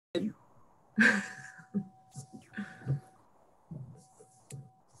All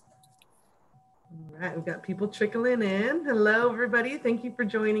right, we've got people trickling in. Hello, everybody. Thank you for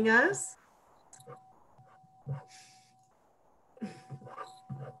joining us.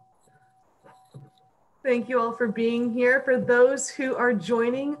 Thank you all for being here. For those who are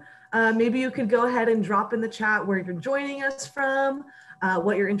joining, maybe you could go ahead and drop in the chat where you're joining us from,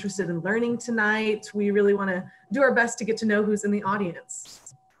 what you're interested in learning tonight. We really want to do our best to get to know who's in the audience.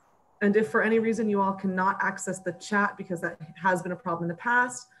 And if for any reason you all cannot access the chat because that has been a problem in the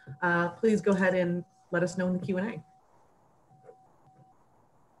past, please go ahead and let us know in the Q&A.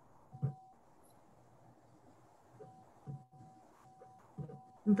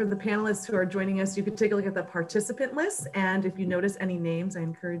 And for the panelists who are joining us, you can take a look at the participant list. And if you notice any names, I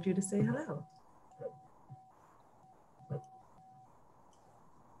encourage you to say hello.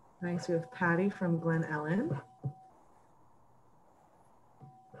 Nice, we have Patty from Glen Ellen.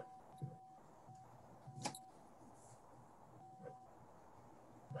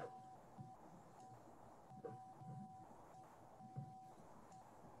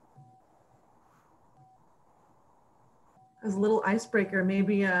 As a little icebreaker,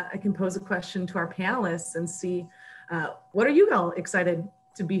 maybe I can pose a question to our panelists and see what are you all excited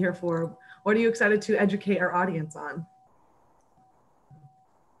to be here for? What are you excited to educate our audience on?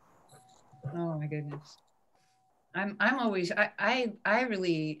 Oh my goodness. I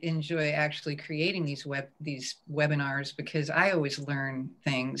really enjoy actually creating these webinars because I always learn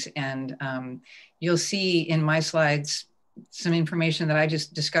things, and you'll see in my slides some information that I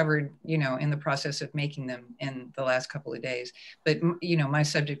just discovered, in the process of making them in the last couple of days. But, my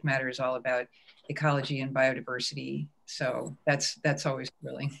subject matter is all about ecology and biodiversity. So that's always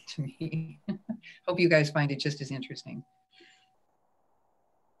thrilling to me. Hope you guys find it just as interesting.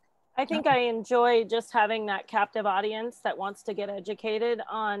 I think I enjoy just having that captive audience that wants to get educated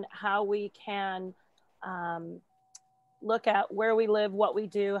on how we can look at where we live, what we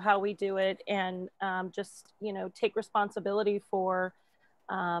do, how we do it, and just, take responsibility for,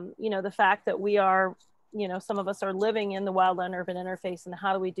 the fact that we are, some of us are living in the wildland-urban interface, and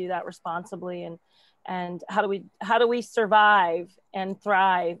how do we do that responsibly, and how do we survive and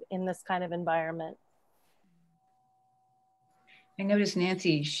thrive in this kind of environment? I noticed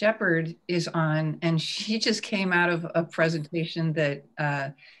Nancy Shepard is on, and she just came out of a presentation that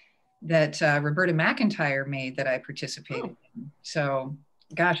Roberta McIntyre made that I participated in. So,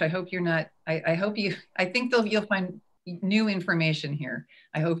 gosh, I hope you're not. I think you'll find new information here.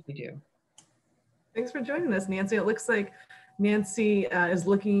 I hope you do. Thanks for joining us, Nancy. It looks like Nancy is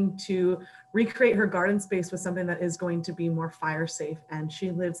looking to recreate her garden space with something that is going to be more fire safe, and she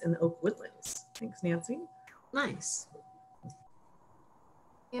lives in the Oak Woodlands. Thanks, Nancy. Nice.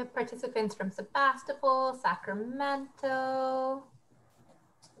 We have participants from Sebastopol, Sacramento,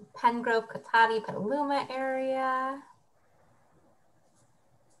 Pengrove, Cotati, Petaluma area.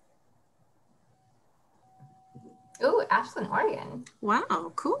 Ooh, Ashland, Oregon.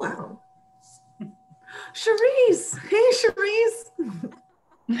 Wow, cool. Wow. Cherise. Hey, Cherise.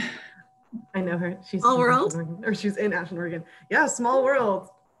 I know her. She's Small world? Or she's in Ashland, Oregon. Yeah, small world.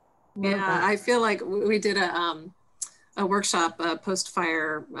 Yeah, I feel like we did a workshop, a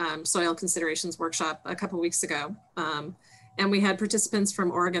post-fire soil considerations workshop a couple weeks ago. And we had participants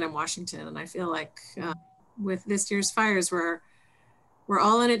from Oregon and Washington. And I feel like with this year's fires, we're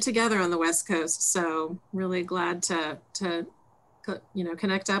all in it together on the West Coast. So really glad to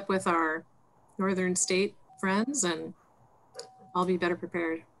connect up with our Northern state friends and all be better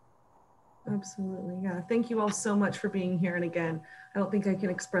prepared. Absolutely, yeah. Thank you all so much for being here. And again, I don't think I can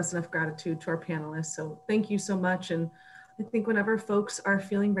express enough gratitude to our panelists. So thank you so much. And I think whenever folks are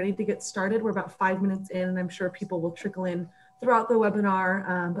feeling ready to get started, we're about 5 minutes in, and I'm sure people will trickle in throughout the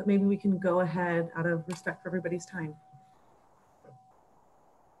webinar, but maybe we can go ahead out of respect for everybody's time.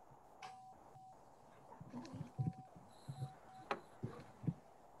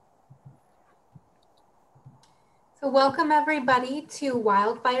 So welcome everybody to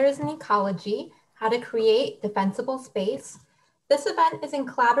Wildfires and Ecology, How to Create Defensible Space. This event is in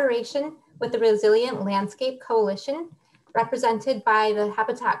collaboration with the Resilient Landscape Coalition, represented by the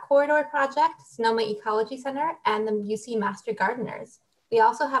Habitat Corridor Project, Sonoma Ecology Center, and the UC Master Gardeners. We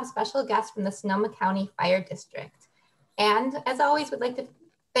also have special guests from the Sonoma County Fire District. And as always, we'd like to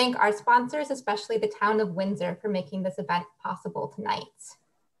thank our sponsors, especially the town of Windsor, for making this event possible tonight.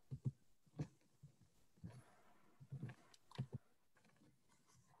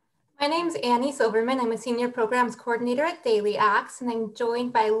 My name's Annie Silverman. I'm a senior programs coordinator at Daily Acts, and I'm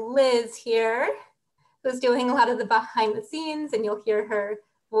joined by Liz here, who's doing a lot of the behind the scenes, and you'll hear her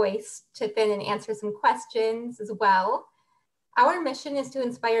voice chip in and answer some questions as well. Our mission is to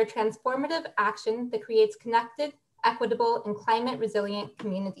inspire transformative action that creates connected, equitable, and climate resilient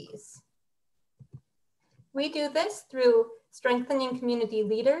communities. We do this through strengthening community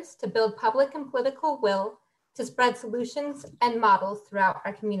leaders to build public and political will to spread solutions and models throughout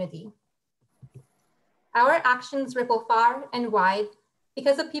our community. Our actions ripple far and wide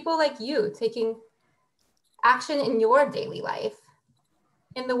because of people like you taking action in your daily life.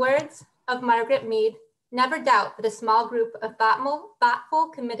 In the words of Margaret Mead, never doubt that a small group of thoughtful,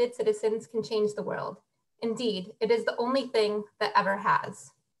 committed citizens can change the world. Indeed, it is the only thing that ever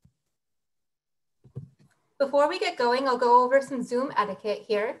has. Before we get going, I'll go over some Zoom etiquette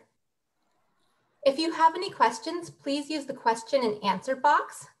here. If you have any questions, please use the question and answer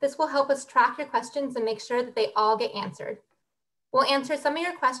box. This will help us track your questions and make sure that they all get answered. We'll answer some of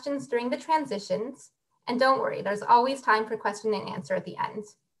your questions during the transitions, and don't worry, there's always time for question and answer at the end.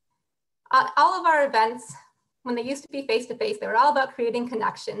 All of our events, when they used to be face-to-face, they were all about creating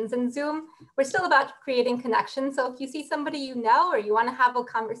connections. And Zoom, we're still about creating connections. So if you see somebody you know, or you want to have a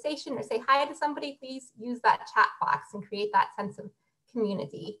conversation or say hi to somebody, please use that chat box and create that sense of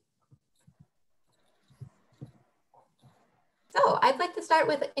community. So I'd like to start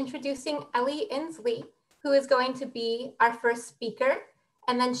with introducing Ellie Inslee, who is going to be our first speaker.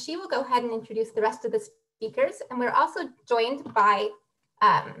 And then she will go ahead and introduce the rest of the speakers. And we're also joined by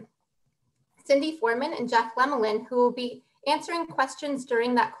Cindy Foreman and Jeff Lemelin, who will be answering questions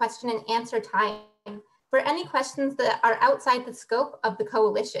during that question and answer time for any questions that are outside the scope of the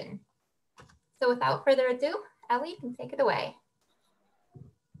coalition. So without further ado, Ellie, you can take it away.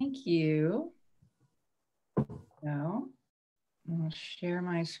 Thank you. So I'll share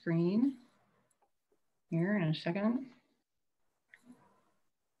my screen here in a second.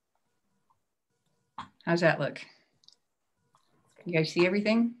 How's that look? You guys see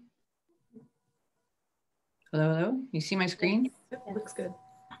everything? Hello, hello. You see my screen? Yep, looks good.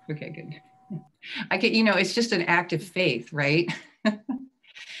 Okay, good. I get, you know, it's just an act of faith, right?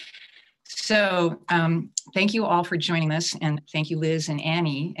 So thank you all for joining us, and thank you Liz and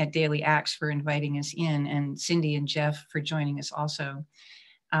Annie at Daily Acts for inviting us in, and Cindy and Jeff for joining us also.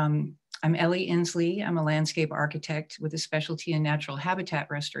 I'm Ellie Inslee. I'm a landscape architect with a specialty in natural habitat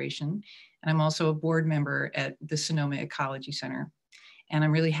restoration, and I'm also a board member at the Sonoma Ecology Center. And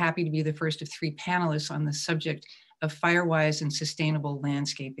I'm really happy to be the first of 3 panelists on the subject of fire-wise and sustainable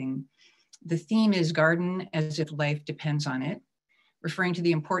landscaping. The theme is garden as if life depends on it, referring to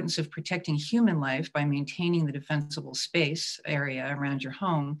the importance of protecting human life by maintaining the defensible space area around your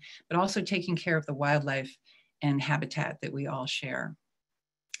home, but also taking care of the wildlife and habitat that we all share.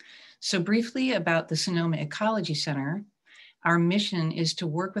 So briefly about the Sonoma Ecology Center, our mission is to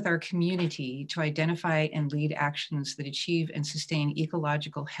work with our community to identify and lead actions that achieve and sustain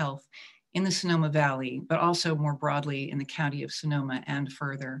ecological health in the Sonoma Valley, but also more broadly in the county of Sonoma and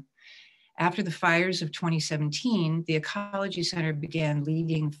further. After the fires of 2017, the Ecology Center began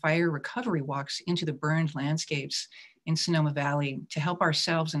leading fire recovery walks into the burned landscapes in Sonoma Valley to help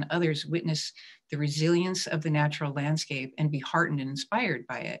ourselves and others witness the resilience of the natural landscape and be heartened and inspired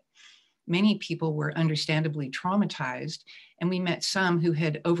by it. Many people were understandably traumatized, and we met some who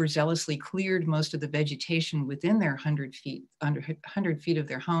had overzealously cleared most of the vegetation within their 100 feet of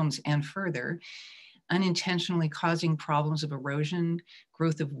their homes and further, unintentionally causing problems of erosion,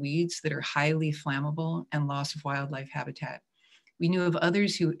 growth of weeds that are highly flammable, and loss of wildlife habitat. We knew of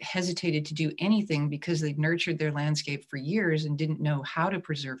others who hesitated to do anything because they'd nurtured their landscape for years and didn't know how to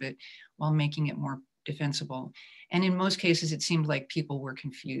preserve it while making it more defensible. And in most cases, it seemed like people were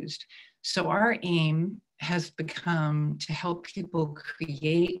confused. So our aim has become to help people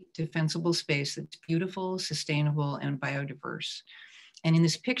create defensible space that's beautiful, sustainable, and biodiverse. And in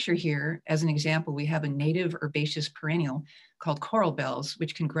this picture here, as an example, we have a native herbaceous perennial called coral bells,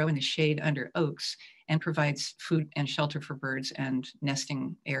 which can grow in the shade under oaks and provides food and shelter for birds and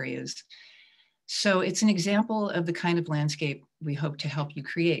nesting areas. So it's an example of the kind of landscape we hope to help you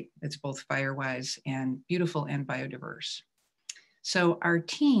create. It's both fire-wise and beautiful and biodiverse. So our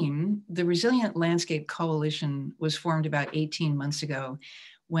team, the Resilient Landscape Coalition, was formed about 18 months ago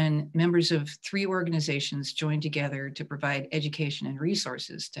when members of 3 organizations joined together to provide education and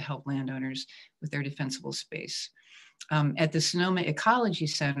resources to help landowners with their defensible space. At the Sonoma Ecology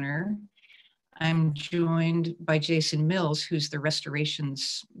Center, I'm joined by Jason Mills, who's the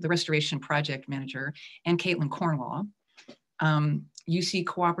restoration project manager, and Caitlin Cornwall. UC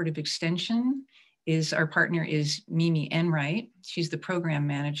Cooperative Extension our partner is Mimi Enright. She's the program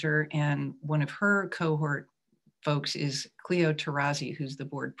manager, and one of her cohort folks is Cleo Tarazi, who's the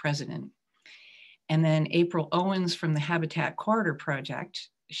board president. And then April Owens from the Habitat Corridor Project.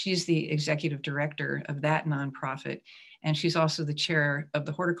 She's the executive director of that nonprofit. And she's also the chair of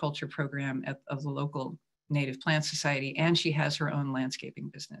the horticulture program of the local Native Plant Society, and she has her own landscaping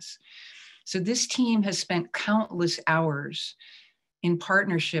business. So this team has spent countless hours in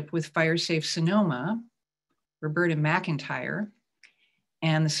partnership with Fire Safe Sonoma, Roberta McIntyre,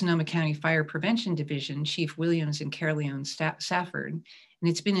 and the Sonoma County Fire Prevention Division, Chief Williams and Caroleon Safford. And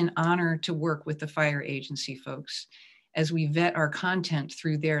it's been an honor to work with the fire agency folks as we vet our content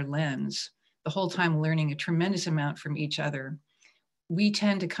through their lens, the whole time learning a tremendous amount from each other. We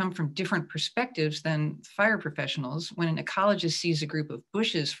tend to come from different perspectives than fire professionals. When an ecologist sees a group of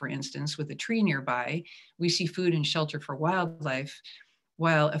bushes, for instance, with a tree nearby, we see food and shelter for wildlife.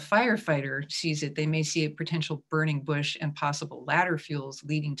 While a firefighter sees it, they may see a potential burning bush and possible ladder fuels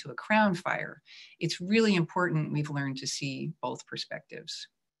leading to a crown fire. It's really important we've learned to see both perspectives.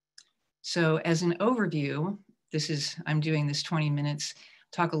 So as an overview, I'm doing this 20 minutes,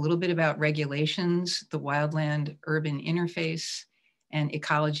 talk a little bit about regulations, the wildland-urban interface, and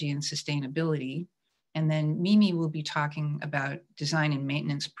ecology and sustainability. And then Mimi will be talking about design and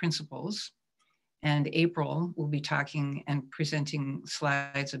maintenance principles. And April will be talking and presenting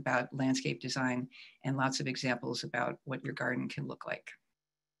slides about landscape design and lots of examples about what your garden can look like.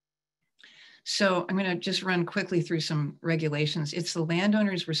 So I'm going to just run quickly through some regulations. It's the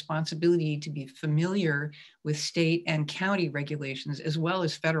landowner's responsibility to be familiar with state and county regulations as well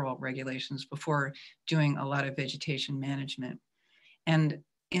as federal regulations before doing a lot of vegetation management. And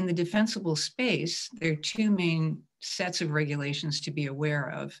in the defensible space, there are two main sets of regulations to be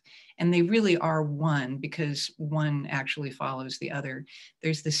aware of. And they really are one because one actually follows the other.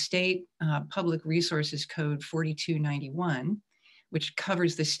 There's the State Public Resources Code 4291, which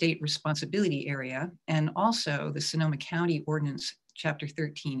covers the state responsibility area, and also the Sonoma County Ordinance Chapter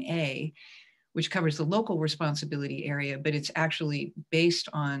 13A, which covers the local responsibility area, but it's actually based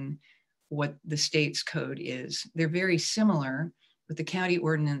on what the state's code is. They're very similar, with the county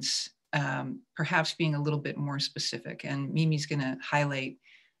ordinance perhaps being a little bit more specific. And Mimi's gonna highlight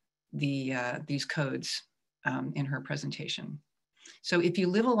these codes in her presentation. So if you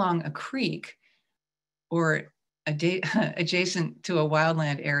live along a creek or adjacent to a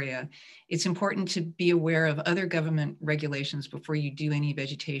wildland area, it's important to be aware of other government regulations before you do any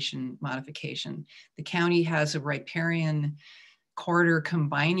vegetation modification. The county has a riparian corridor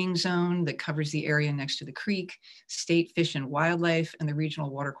combining zone that covers the area next to the creek. State Fish and Wildlife and the Regional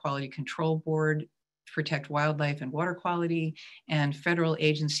Water Quality Control Board protect wildlife and water quality, and federal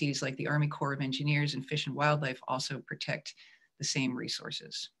agencies like the Army Corps of Engineers and Fish and Wildlife also protect the same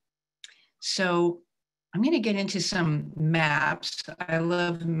resources. So I'm going to get into some maps. I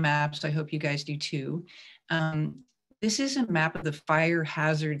love maps. I hope you guys do too. This is a map of the fire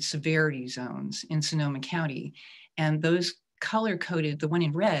hazard severity zones in Sonoma County, and those color-coded, the one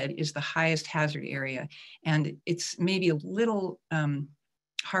in red is the highest hazard area. And it's maybe a little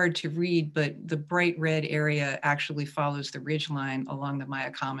hard to read, but the bright red area actually follows the ridgeline along the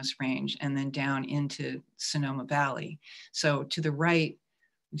Mayacamas Range and then down into Sonoma Valley. So to the right,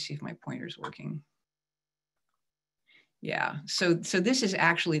 let me see if my pointer's working. Yeah, so this is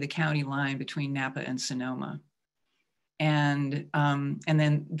actually the county line between Napa and Sonoma. And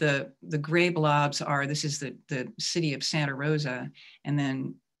then the gray blobs are, this is the city of Santa Rosa, and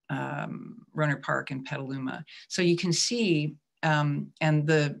then Roner Park and Petaluma. So you can see, and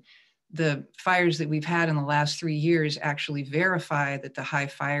the fires that we've had in the last 3 years actually verify that the high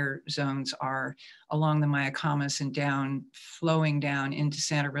fire zones are along the Mayacamas and flowing down into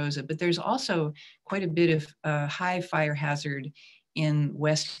Santa Rosa. But there's also quite a bit of high fire hazard in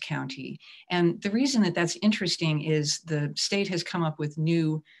West County. And the reason that that's interesting is the state has come up with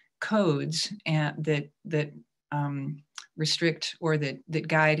new codes that restrict or that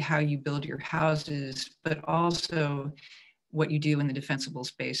guide how you build your houses, but also what you do in the defensible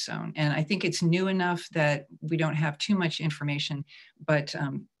space zone. And I think it's new enough that we don't have too much information, but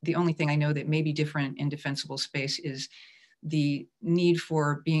the only thing I know that may be different in defensible space is the need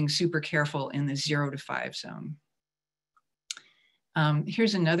for being super careful in the 0 to 5 zone.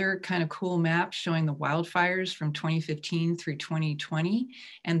 Here's another kind of cool map showing the wildfires from 2015 through 2020.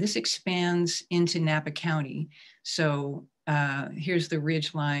 And this expands into Napa County. So here's the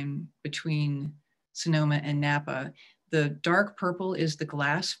ridge line between Sonoma and Napa. The dark purple is the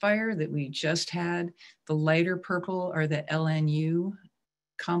glass fire that we just had. The lighter purple are the LNU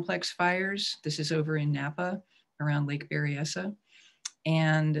complex fires. This is over in Napa around Lake Berryessa.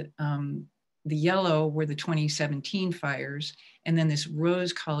 And the yellow were the 2017 fires. And then this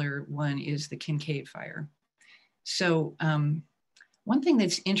rose color one is the Kincaid fire. So one thing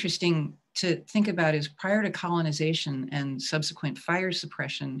that's interesting to think about is prior to colonization and subsequent fire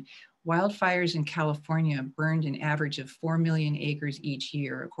suppression, Wildfires in California burned an average of 4 million acres each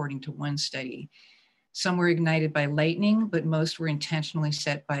year, according to one study. Some were ignited by lightning, but most were intentionally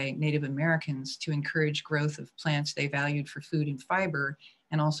set by Native Americans to encourage growth of plants they valued for food and fiber,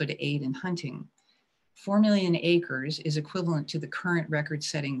 and also to aid in hunting. 4 million acres is equivalent to the current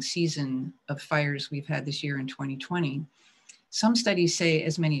record-setting season of fires we've had this year in 2020. Some studies say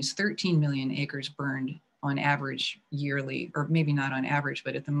as many as 13 million acres burned on average yearly, or maybe not on average,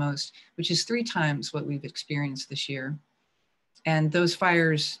 but at the most, which is 3 times what we've experienced this year. And those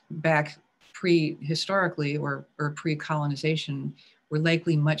fires back prehistorically or pre-colonization were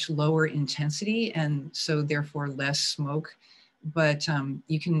likely much lower intensity and so therefore less smoke. But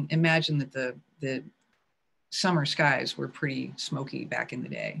you can imagine that the summer skies were pretty smoky back in the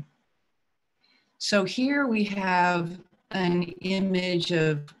day. So here we have an image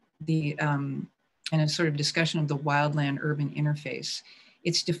of the, and a sort of discussion of the wildland-urban interface.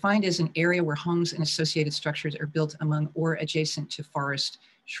 It's defined as an area where homes and associated structures are built among or adjacent to forest,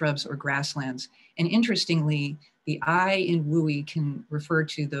 shrubs, or grasslands. And interestingly, the I in WUI can refer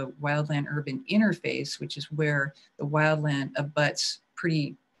to the wildland-urban interface, which is where the wildland abuts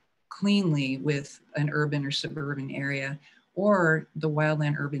pretty cleanly with an urban or suburban area, or the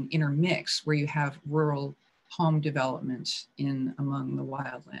wildland-urban intermix, where you have rural home development in among the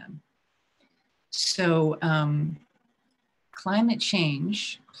wildland. So climate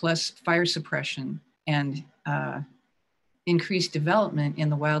change plus fire suppression and increased development in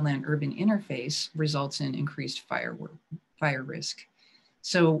the wildland-urban interface results in increased fire risk.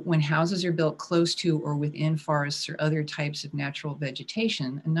 So when houses are built close to or within forests or other types of natural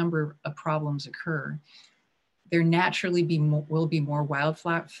vegetation, a number of problems occur. There naturally will be more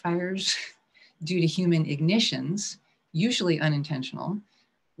wildfires due to human ignitions, usually unintentional.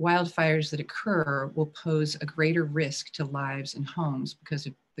 Wildfires that occur will pose a greater risk to lives and homes because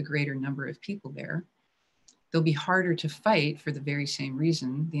of the greater number of people there. They'll be harder to fight for the very same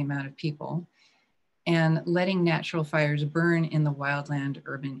reason, the amount of people. And letting natural fires burn in the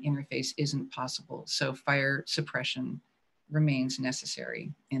wildland-urban interface isn't possible. So fire suppression remains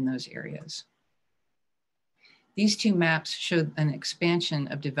necessary in those areas. These 2 maps show an expansion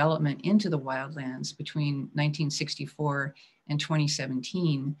of development into the wildlands between 1964 and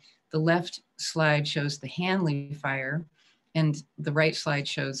 2017. The left slide shows the Hanley fire and the right slide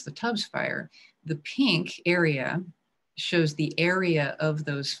shows the Tubbs fire. The pink area shows the area of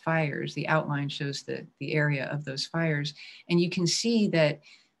those fires. The outline shows the area of those fires. And you can see that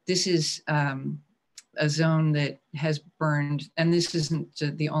this is a zone that has burned, and this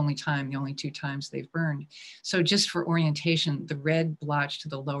isn't the only 2 times they've burned. So just for orientation, the red blotch to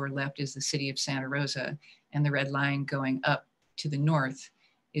the lower left is the city of Santa Rosa, and the red line going up to the north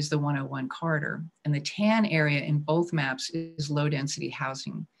is the 101 corridor. And the tan area in both maps is low density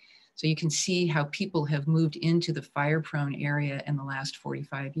housing. So you can see how people have moved into the fire-prone area in the last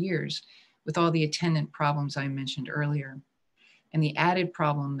 45 years with all the attendant problems I mentioned earlier. And the added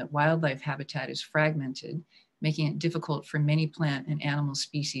problem that wildlife habitat is fragmented, making it difficult for many plant and animal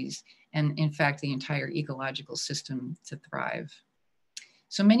species, and in fact, the entire ecological system to thrive.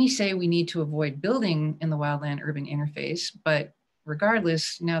 So many say we need to avoid building in the wildland-urban interface, but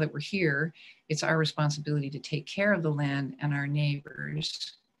regardless, now that we're here, it's our responsibility to take care of the land and our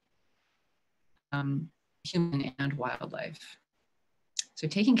neighbors, human and wildlife. So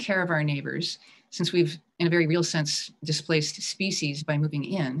taking care of our neighbors, since we've, in a very real sense, displaced species by moving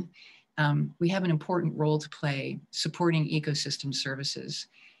in, we have an important role to play supporting ecosystem services.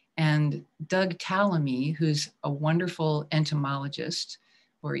 And Doug Tallamy, who's a wonderful entomologist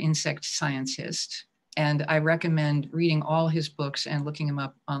or insect scientist, and I recommend reading all his books and looking him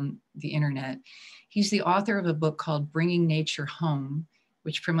up on the internet. He's the author of a book called Bringing Nature Home,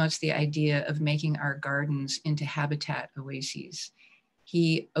 which promotes the idea of making our gardens into habitat oases.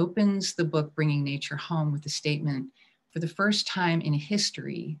 He opens the book Bringing Nature Home with the statement, for the first time in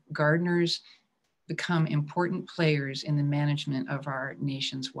history, gardeners become important players in the management of our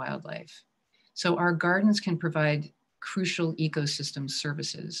nation's wildlife. So our gardens can provide crucial ecosystem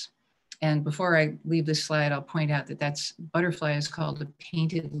services. And before I leave this slide, I'll point out that that butterfly is called a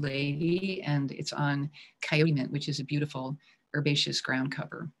painted lady, and it's on coyote mint, which is a beautiful herbaceous ground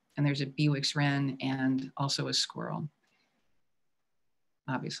cover. And there's a Bewick's wren and also a squirrel,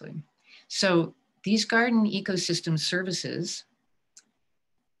 obviously. So these garden ecosystem services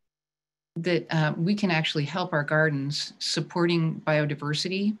that we can actually help our gardens supporting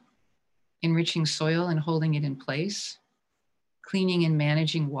biodiversity, enriching soil and holding it in place, cleaning and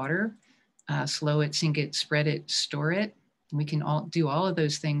managing water, slow it, sink it, spread it, store it. We can all do all of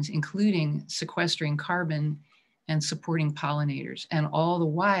those things, including sequestering carbon and supporting pollinators, and all the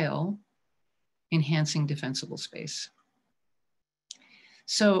while enhancing defensible space.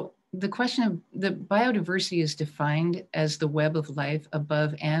 So the question of the biodiversity is defined as the web of life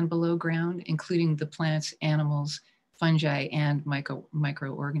above and below ground, including the plants, animals, fungi, and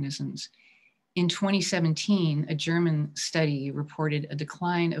microorganisms. In 2017, a German study reported a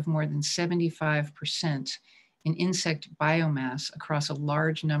decline of more than 75% in insect biomass across a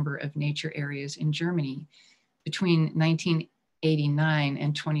large number of nature areas in Germany between 1989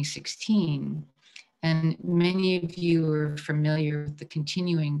 and 2016. And many of you are familiar with the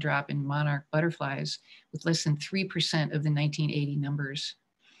continuing drop in monarch butterflies, with less than 3% of the 1980 numbers.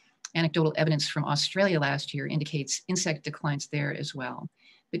 Anecdotal evidence from Australia last year indicates insect declines there as well.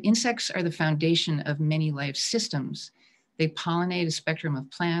 But insects are the foundation of many life systems. They pollinate a spectrum of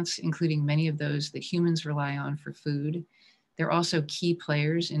plants, including many of those that humans rely on for food. They're also key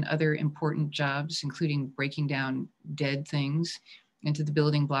players in other important jobs, including breaking down dead things into the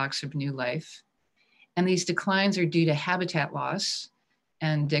building blocks of new life. And these declines are due to habitat loss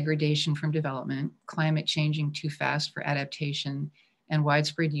and degradation from development, climate changing too fast for adaptation, and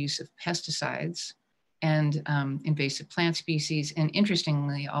widespread use of pesticides and invasive plant species, and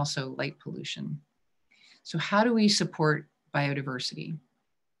interestingly, also light pollution. So how do we support biodiversity?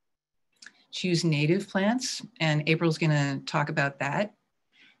 Choose native plants, and April's gonna talk about that,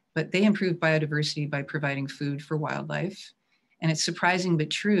 but they improve biodiversity by providing food for wildlife. And it's surprising but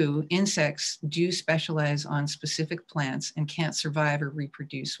true, insects do specialize on specific plants and can't survive or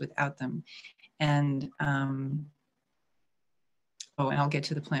reproduce without them. And and I'll get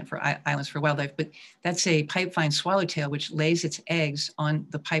to the plant for islands for wildlife, but that's a pipevine swallowtail, which lays its eggs on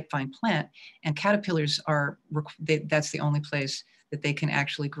the pipevine plant, and caterpillars are, that's the only place that they can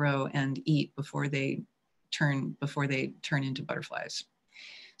actually grow and eat before they turn into butterflies.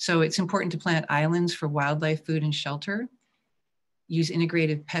 So it's important to plant islands for wildlife, food, and shelter, use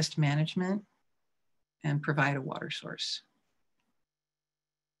integrated pest management, and provide a water source.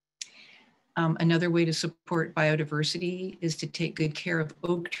 Another way to support biodiversity is to take good care of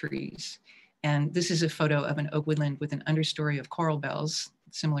oak trees. And this is a photo of an oak woodland with an understory of coral bells,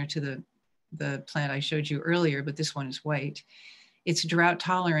 similar to the plant I showed you earlier, but this one is white. It's drought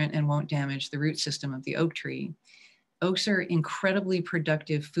tolerant and won't damage the root system of the oak tree. Oaks are incredibly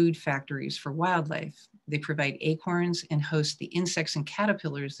productive food factories for wildlife. They provide acorns and host the insects and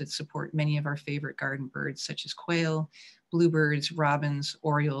caterpillars that support many of our favorite garden birds, such as quail, bluebirds, robins,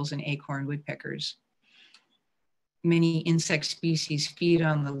 orioles, and acorn woodpeckers. Many insect species feed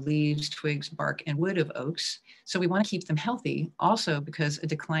on the leaves, twigs, bark, and wood of oaks, so we want to keep them healthy, also because a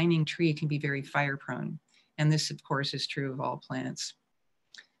declining tree can be very fire prone. And this, of course, is true of all plants.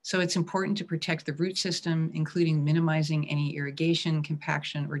 So it's important to protect the root system, including minimizing any irrigation,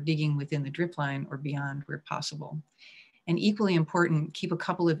 compaction, or digging within the drip line or beyond where possible. And equally important, keep a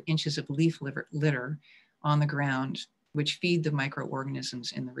couple of inches of leaf litter on the ground, which feed the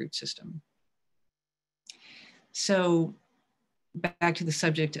microorganisms in the root system. So back to the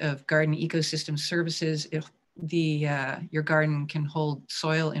subject of garden ecosystem services, if your garden can hold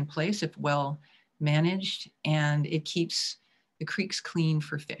soil in place if well managed, and it keeps the creeks clean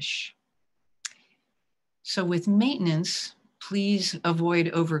for fish. So with maintenance, please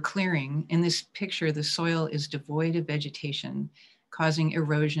avoid overclearing. In this picture, the soil is devoid of vegetation, causing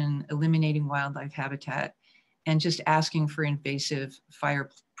erosion, eliminating wildlife habitat, and just asking for invasive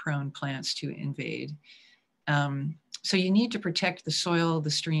fire-prone plants to invade. So you need to protect the soil, the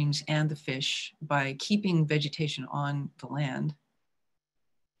streams, and the fish by keeping vegetation on the land.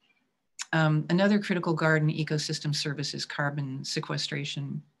 Another critical garden ecosystem service is carbon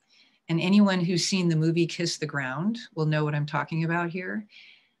sequestration. And anyone who's seen the movie Kiss the Ground will know what I'm talking about here.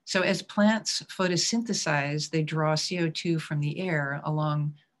 So as plants photosynthesize, they draw CO2 from the air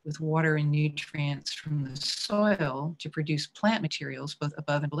along with water and nutrients from the soil to produce plant materials both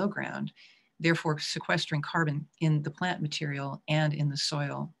above and below ground, therefore sequestering carbon in the plant material and in the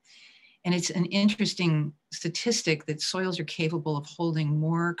soil. And it's an interesting statistic that soils are capable of holding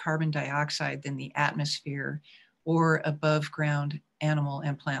more carbon dioxide than the atmosphere or above ground animal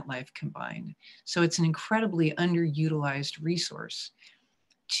and plant life combined. So it's an incredibly underutilized resource.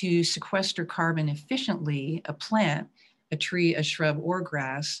 To sequester carbon efficiently, a plant, a tree, a shrub, or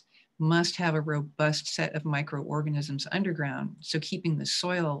grass must have a robust set of microorganisms underground. So keeping the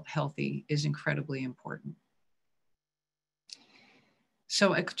soil healthy is incredibly important.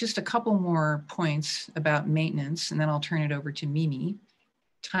 So just a couple more points about maintenance, and then I'll turn it over to Mimi.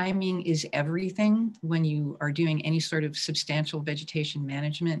 Timing is everything when you are doing any sort of substantial vegetation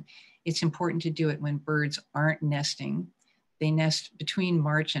management. It's important to do it when birds aren't nesting. They nest between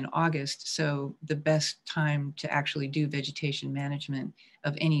March and August, so the best time to actually do vegetation management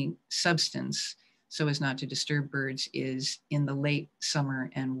of any substance so as not to disturb birds is in the late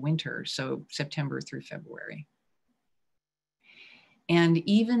summer and winter, so September through February. And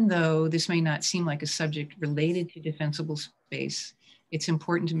even though this may not seem like a subject related to defensible space, it's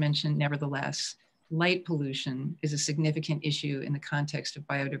important to mention, nevertheless, light pollution is a significant issue in the context of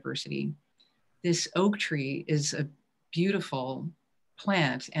biodiversity. This oak tree is a beautiful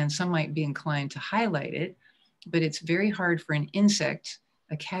plant, and some might be inclined to highlight it, but it's very hard for an insect,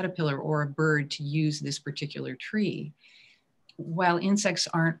 a caterpillar, or a bird to use this particular tree. While insects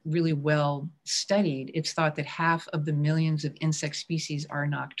aren't really well studied, it's thought that half of the millions of insect species are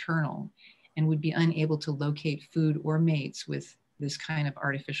nocturnal and would be unable to locate food or mates with this kind of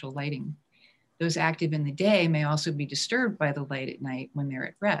artificial lighting. Those active in the day may also be disturbed by the light at night when they're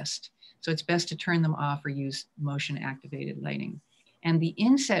at rest. So it's best to turn them off or use motion activated lighting. And the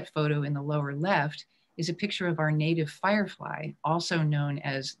inset photo in the lower left is a picture of our native firefly, also known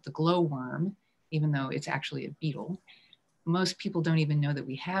as the glowworm, even though it's actually a beetle. Most people don't even know that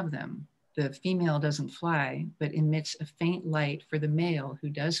we have them. The female doesn't fly, but emits a faint light for the male who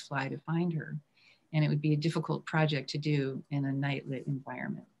does fly to find her. And it would be a difficult project to do in a night lit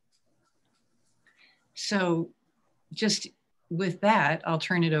environment. So just with that, I'll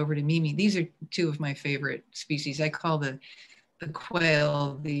turn it over to Mimi. These are two of my favorite species. I call the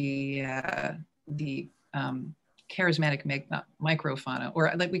quail the charismatic microfauna,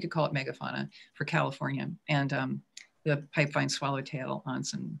 or like we could call it megafauna for California, and the pipevine swallowtail on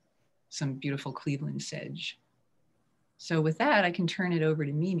some beautiful Cleveland sedge. So with that, I can turn it over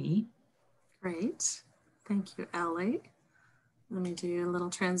to Mimi. Great, thank you, Ellie. Let me do a little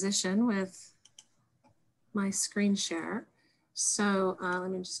transition with my screen share. So let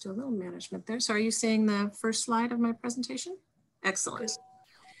me just do a little management there. So are you seeing the first slide of my presentation? Excellent.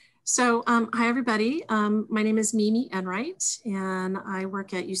 So hi, everybody. My name is Mimi Enright, and I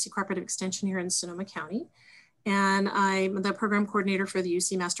work at UC Cooperative Extension here in Sonoma County. And I'm the program coordinator for the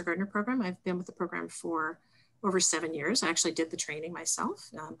UC Master Gardener program. I've been with the program for over 7 years. I actually did the training myself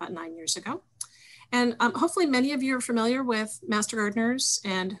about 9 years ago. And hopefully many of you are familiar with Master Gardeners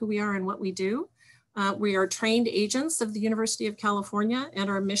and who we are and what we do. We are trained agents of the University of California, and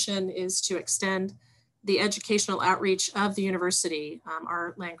our mission is to extend the educational outreach of the university,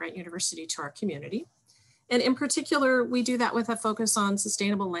 our land-grant university, to our community. And in particular, we do that with a focus on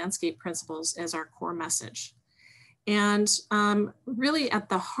sustainable landscape principles as our core message. And really at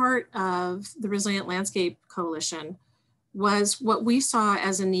the heart of the Resilient Landscape Coalition was what we saw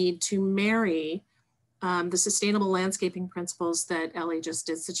as a need to marry the sustainable landscaping principles that Ellie just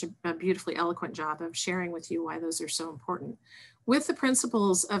did such a beautifully eloquent job of sharing with you why those are so important, with the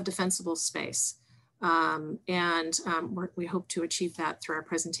principles of defensible space. We hope to achieve that through our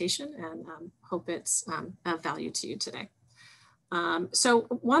presentation, and hope it's of value to you today. So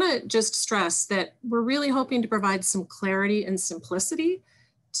want to just stress that we're really hoping to provide some clarity and simplicity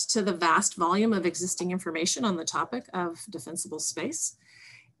to the vast volume of existing information on the topic of defensible space.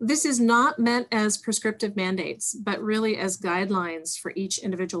 This is not meant as prescriptive mandates, but really as guidelines for each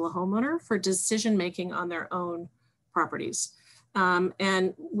individual homeowner for decision-making on their own properties.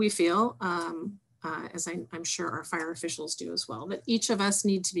 And we feel, as I'm sure our fire officials do as well, that each of us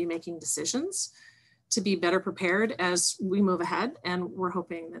need to be making decisions to be better prepared as we move ahead. And we're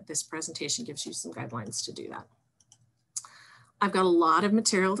hoping that this presentation gives you some guidelines to do that. I've got a lot of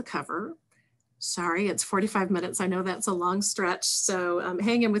material to cover. Sorry, it's 45 minutes. I know that's a long stretch, so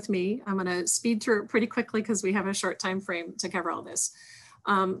hang in with me. I'm gonna speed through it pretty quickly because we have a short time frame to cover all this.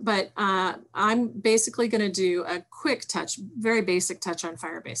 I'm basically gonna do a quick touch, very basic touch on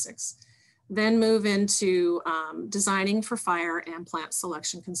fire basics, then move into designing for fire and plant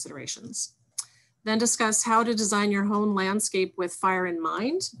selection considerations. Then discuss how to design your home landscape with fire in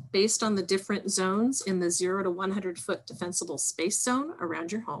mind based on the different zones in the 0 to 100 foot defensible space zone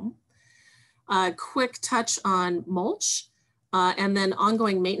around your home. A quick touch on mulch, and then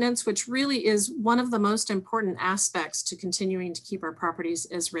ongoing maintenance, which really is one of the most important aspects to continuing to keep our properties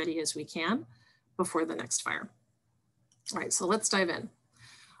as ready as we can before the next fire. All right, so let's dive in.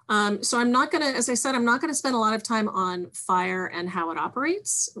 So I'm not gonna, as I said, I'm not gonna spend a lot of time on fire and how it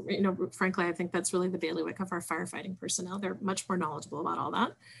operates. You know, frankly, I think that's really the bailiwick of our firefighting personnel. They're much more knowledgeable about all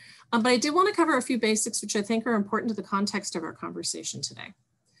that. But I did wanna cover a few basics, which I think are important to the context of our conversation today.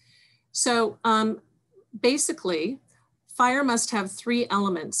 So basically, fire must have 3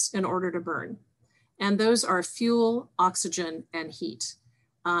 elements in order to burn. And those are fuel, oxygen, and heat.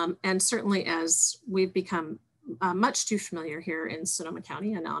 And certainly as we've become much too familiar here in Sonoma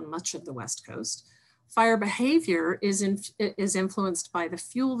County and on much of the West Coast, Fire behavior is influenced by the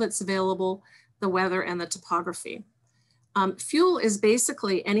fuel that's available, the weather, and the topography. Fuel is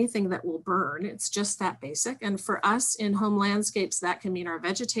basically anything that will burn. It's just that basic. And for us in home landscapes, that can mean our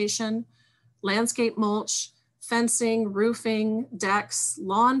vegetation, landscape mulch, fencing, roofing, decks,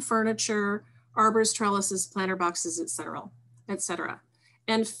 lawn furniture, arbors, trellises, planter boxes, etc.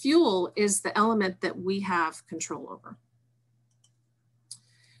 And fuel is the element that we have control over.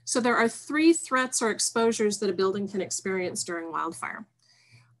 So there are 3 threats or exposures that a building can experience during wildfire.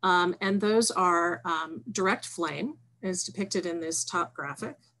 And those are direct flame, as depicted in this top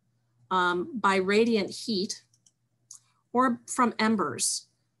graphic, by radiant heat, or from embers.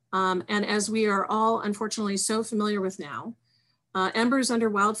 And as we are all unfortunately so familiar with now, embers under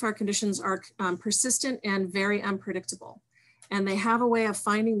wildfire conditions are persistent and very unpredictable. And they have a way of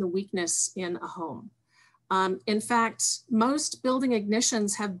finding the weakness in a home. In fact, most building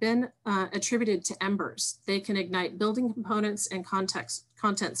ignitions have been attributed to embers. They can ignite building components and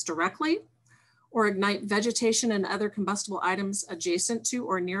contents directly, or ignite vegetation and other combustible items adjacent to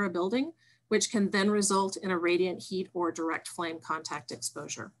or near a building, which can then result in a radiant heat or direct flame contact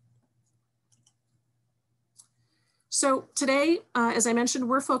exposure. So today, as I mentioned,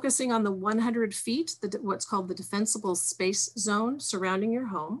 we're focusing on the 100 feet, what's called the defensible space zone surrounding your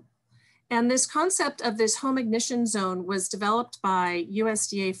home. And this concept of this home ignition zone was developed by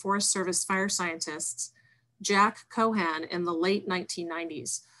USDA Forest Service fire scientists, Jack Cohan, in the late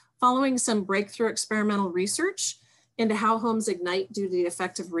 1990s, following some breakthrough experimental research into how homes ignite due to the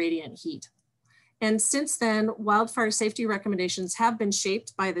effect of radiant heat. And since then, wildfire safety recommendations have been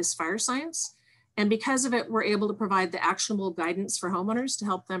shaped by this fire science. And because of it, we're able to provide the actionable guidance for homeowners to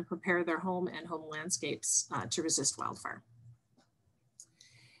help them prepare their home and home landscapes to resist wildfire.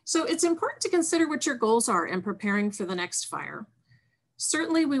 So it's important to consider what your goals are in preparing for the next fire.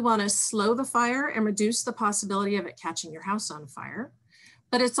 Certainly, we want to slow the fire and reduce the possibility of it catching your house on fire.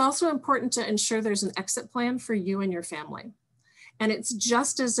 But it's also important to ensure there's an exit plan for you and your family. And it's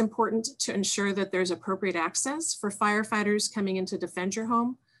just as important to ensure that there's appropriate access for firefighters coming in to defend your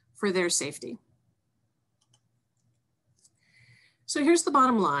home for their safety. So here's the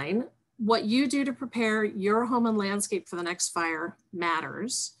bottom line. What you do to prepare your home and landscape for the next fire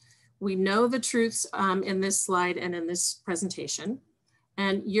matters. We know the truths in this slide and in this presentation,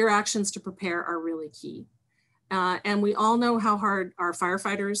 and your actions to prepare are really key. And we all know how hard our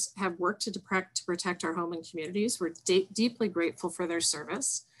firefighters have worked to protect our home and communities. We're deeply grateful for their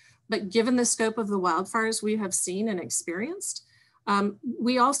service. But given the scope of the wildfires we have seen and experienced,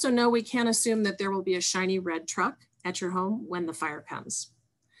 we also know we can't assume that there will be a shiny red truck at your home when the fire comes.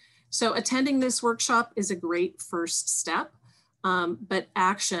 So attending this workshop is a great first step, but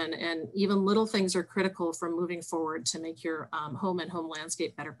action and even little things are critical for moving forward to make your home and home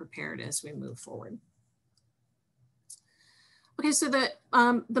landscape better prepared as we move forward. Okay, so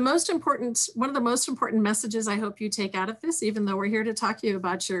one of the most important messages I hope you take out of this, even though we're here to talk to you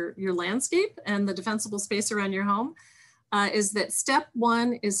about your landscape and the defensible space around your home, is that step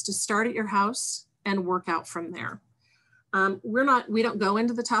 1 is to start at your house and work out from there. We don't go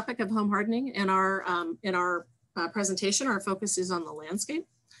into the topic of home hardening in our presentation. Our focus is on the landscape,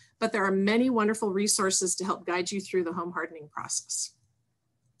 but there are many wonderful resources to help guide you through the home hardening process.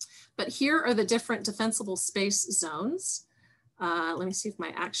 But here are the different defensible space zones. Let me see if my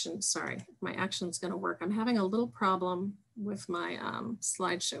action's gonna work. I'm having a little problem with my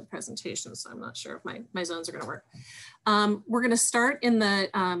slideshow presentation, so I'm not sure if my zones are gonna work. We're gonna start in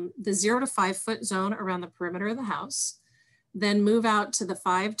the 0 to 5 foot zone around the perimeter of the house, then move out to the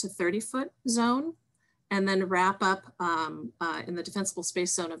 5 to 30 foot zone, and then wrap up in the defensible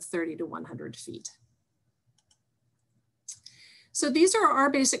space zone of 30 to 100 feet. So these are our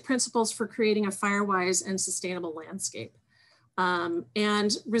basic principles for creating a fire-wise and sustainable landscape.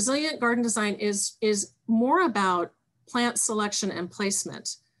 And resilient garden design is more about plant selection and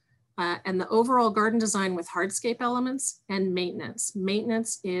placement, and the overall garden design with hardscape elements and maintenance.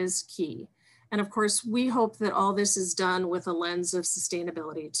 Maintenance is key. And of course, we hope that all this is done with a lens of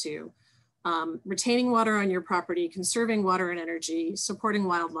sustainability too. Retaining water on your property, conserving water and energy, supporting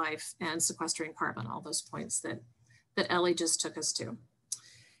wildlife, and sequestering carbon, all those points that Ellie just took us to.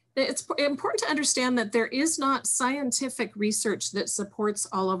 It's important to understand that there is not scientific research that supports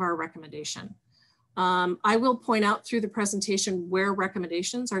all of our recommendation. I will point out through the presentation where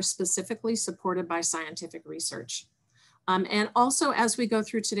recommendations are specifically supported by scientific research. And also, as we go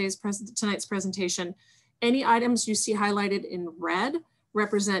through tonight's presentation, any items you see highlighted in red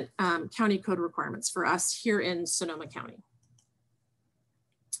represent county code requirements for us here in Sonoma County.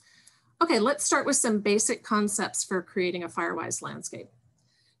 Okay, let's start with some basic concepts for creating a fire-wise landscape.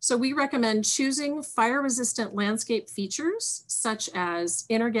 So we recommend choosing fire-resistant landscape features such as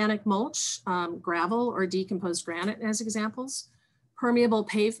inorganic mulch, gravel or decomposed granite as examples, permeable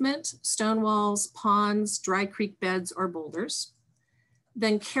pavement, stone walls, ponds, dry creek beds, or boulders.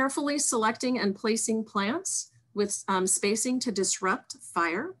 Then carefully selecting and placing plants with spacing to disrupt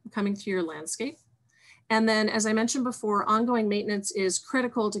fire coming through your landscape. And then, as I mentioned before, ongoing maintenance is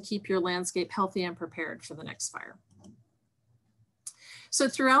critical to keep your landscape healthy and prepared for the next fire. So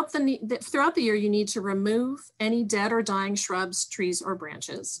throughout the year, you need to remove any dead or dying shrubs, trees, or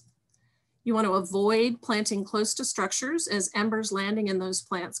branches. You want to avoid planting close to structures, as embers landing in those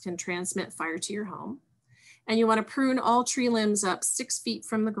plants can transmit fire to your home. And you want to prune all tree limbs up 6 feet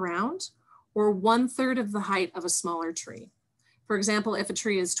from the ground, or 1/3 of the height of a smaller tree. For example, if a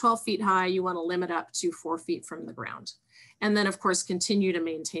tree is 12 feet high, you want to limit up to 4 feet from the ground. And then of course, continue to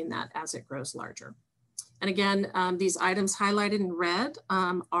maintain that as it grows larger. And again, these items highlighted in red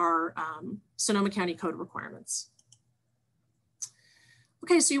are Sonoma County Code requirements.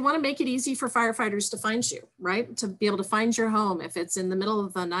 Okay, so you want to make it easy for firefighters to find you, right? To be able to find your home if it's in the middle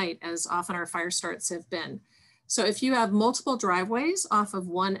of the night, as often our fire starts have been. So if you have multiple driveways off of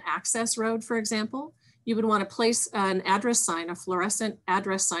one access road, for example, you would want to place an address sign, a fluorescent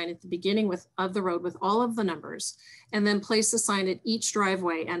address sign at the beginning of the road with all of the numbers, and then place a sign at each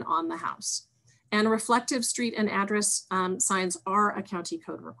driveway and on the house. And reflective street and address signs are a county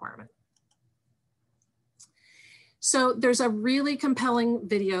code requirement. So there's a really compelling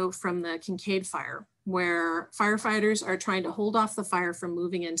video from the Kincaid fire where firefighters are trying to hold off the fire from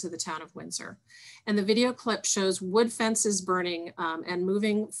moving into the town of Windsor. And the video clip shows wood fences burning and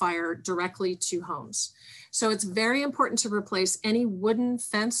moving fire directly to homes. So it's very important to replace any wooden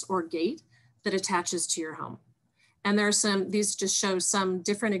fence or gate that attaches to your home. And there are these just show some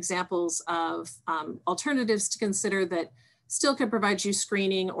different examples of alternatives to consider that still could provide you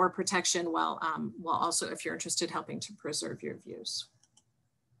screening or protection while also, if you're interested, helping to preserve your views.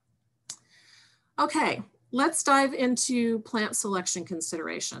 Okay, let's dive into plant selection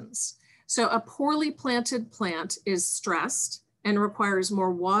considerations. So a poorly planted plant is stressed and requires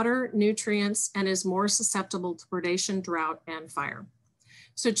more water, nutrients, and is more susceptible to predation, drought, and fire.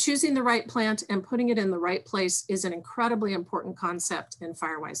 So choosing the right plant and putting it in the right place is an incredibly important concept in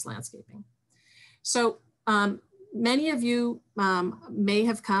Firewise landscaping. So many of you may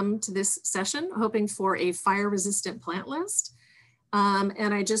have come to this session hoping for a fire-resistant plant list.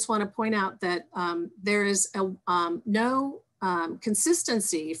 And I just want to point out that there is no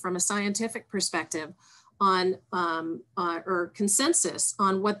consistency from a scientific perspective on or consensus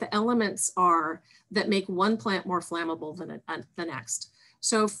on what the elements are that make one plant more flammable than the next.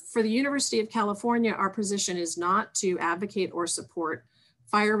 So for the University of California, our position is not to advocate or support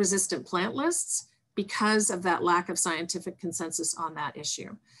fire-resistant plant lists because of that lack of scientific consensus on that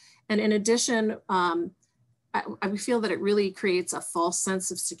issue. And in addition, I feel that it really creates a false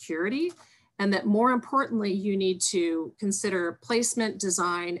sense of security, and that more importantly, you need to consider placement,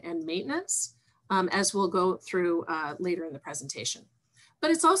 design, and maintenance, as we'll go through later in the presentation.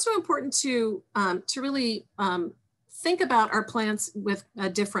 But it's also important to really think about our plants with a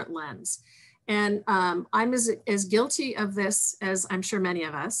different lens. And I'm as guilty of this as I'm sure many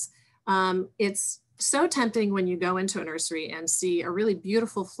of us. It's so tempting when you go into a nursery and see a really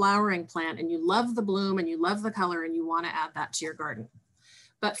beautiful flowering plant and you love the bloom and you love the color and you want to add that to your garden.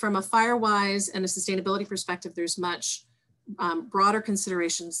 But from a Firewise and a sustainability perspective, there's much broader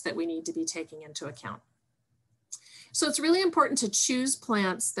considerations that we need to be taking into account. So it's really important to choose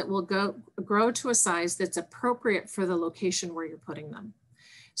plants that will grow to a size that's appropriate for the location where you're putting them.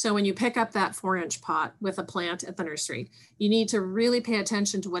 So when you pick up that 4-inch pot with a plant at the nursery, you need to really pay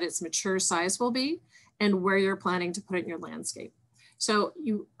attention to what its mature size will be and where you're planning to put it in your landscape. So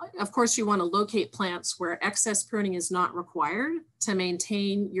of course, you want to locate plants where excess pruning is not required to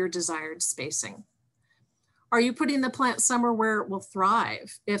maintain your desired spacing. Are you putting the plant somewhere where it will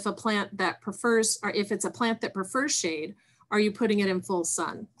thrive? If a plant that prefers, or if it's a plant that prefers shade, are you putting it in full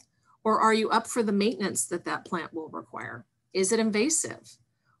sun? Or are you up for the maintenance that that plant will require? Is it invasive?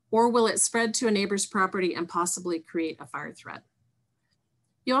 Or will it spread to a neighbor's property and possibly create a fire threat?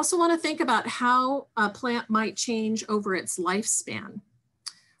 You also want to think about how a plant might change over its lifespan.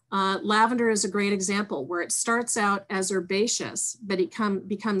 Lavender is a great example where it starts out as herbaceous, but it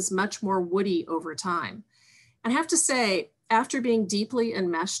becomes much more woody over time. And I have to say, after being deeply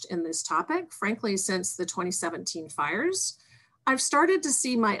enmeshed in this topic, frankly, since the 2017 fires, I've started to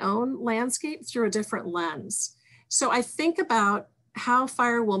see my own landscape through a different lens. So I think about how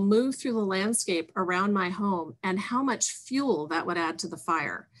fire will move through the landscape around my home and how much fuel that would add to the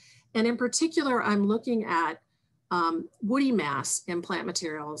fire. And in particular, I'm looking at woody mass in plant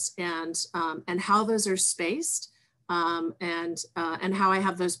materials and how those are spaced and how I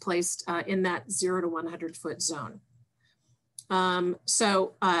have those placed in that 0 to 100 foot zone.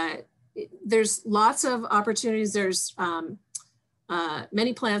 There's lots of opportunities. There's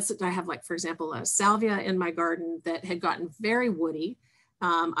many plants that I have, like for example, a salvia in my garden that had gotten very woody.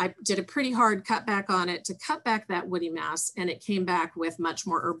 I did a pretty hard cutback on it to cut back that woody mass, and it came back with much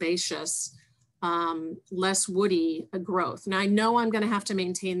more herbaceous, less woody growth. Now I know I'm going to have to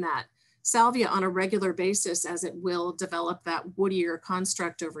maintain that salvia on a regular basis as it will develop that woodier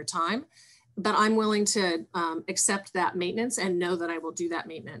construct over time, but I'm willing to accept that maintenance and know that I will do that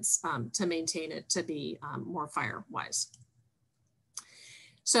maintenance to maintain it to be more fire wise.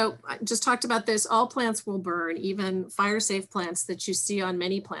 So I just talked about this, all plants will burn, even fire safe plants that you see on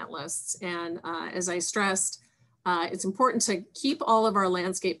many plant lists. And as I stressed, it's important to keep all of our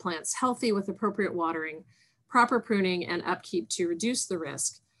landscape plants healthy with appropriate watering, proper pruning, and upkeep to reduce the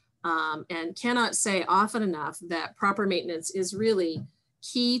risk. And cannot say often enough that proper maintenance is really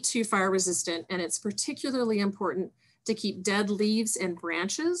key to fire resistant, and it's particularly important to keep dead leaves and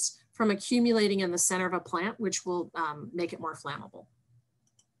branches from accumulating in the center of a plant, which will make it more flammable.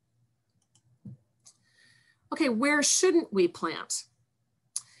 Okay, where shouldn't we plant?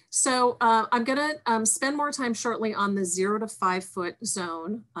 So I'm gonna spend more time shortly on the 0 to 5 foot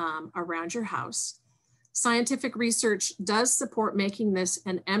zone around your house. Scientific research does support making this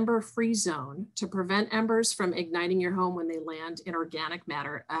an ember-free zone to prevent embers from igniting your home when they land in organic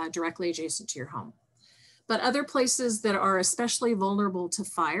matter directly adjacent to your home. But other places that are especially vulnerable to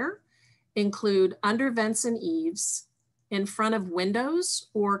fire include under vents and eaves, in front of windows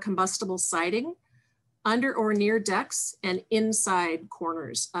or combustible siding, under or near decks, and inside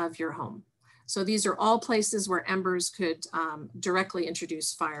corners of your home. So these are all places where embers could directly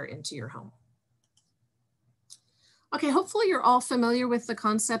introduce fire into your home. Okay, hopefully you're all familiar with the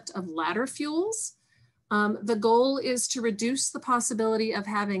concept of ladder fuels. The goal is to reduce the possibility of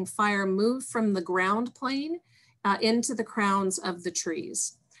having fire move from the ground plane into the crowns of the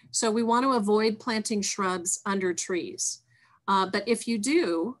trees. So we want to avoid planting shrubs under trees. But if you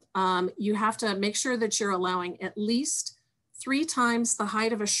do, you have to make sure that you're allowing at least 3 times the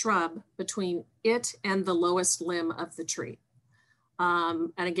height of a shrub between it and the lowest limb of the tree.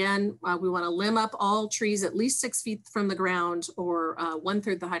 And again, we want to limb up all trees at least 6 feet from the ground or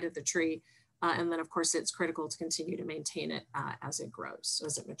 1/3 the height of the tree. And then of course, it's critical to continue to maintain it as it grows,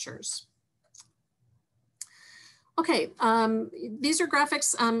 as it matures. Okay, these are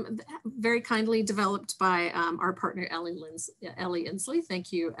graphics very kindly developed by our partner, Ellie Inslee.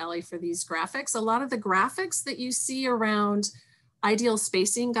 Thank you, Ellie, for these graphics. A lot of the graphics that you see around ideal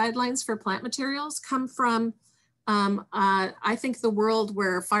spacing guidelines for plant materials come from, I think, the world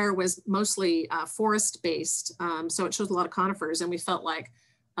where fire was mostly forest-based. So it shows a lot of conifers, and we felt like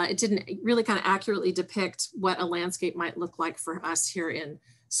it didn't really kind of accurately depict what a landscape might look like for us here in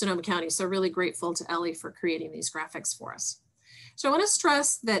Sonoma County. So really grateful to Ellie for creating these graphics for us. So I want to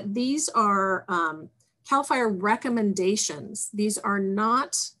stress that these are CAL FIRE recommendations. These are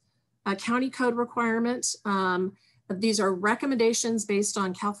not a county code requirement. These are recommendations based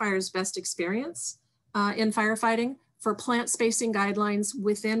on CAL FIRE's best experience in firefighting for plant spacing guidelines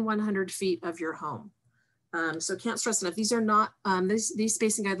within 100 feet of your home. So can't stress enough, these are not, these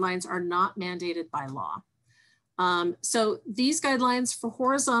spacing guidelines are not mandated by law. So these guidelines for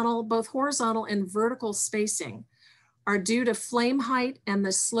horizontal, both horizontal and vertical spacing are due to flame height and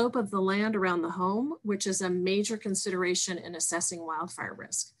the slope of the land around the home, which is a major consideration in assessing wildfire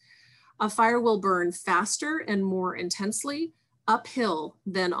risk. A fire will burn faster and more intensely uphill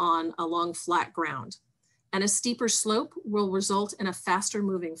than on along flat ground. And a steeper slope will result in a faster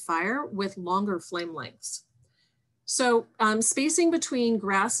moving fire with longer flame lengths. So spacing between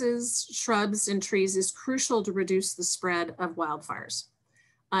grasses, shrubs, and trees is crucial to reduce the spread of wildfires.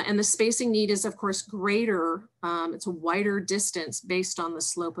 And the spacing need is, of course, greater. It's a wider distance based on the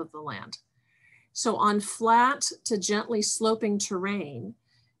slope of the land. So on flat to gently sloping terrain,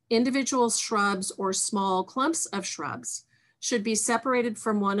 individual shrubs or small clumps of shrubs should be separated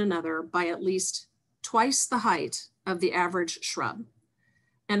from one another by at least twice the height of the average shrub.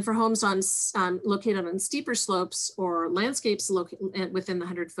 And for homes located on steeper slopes or landscapes within the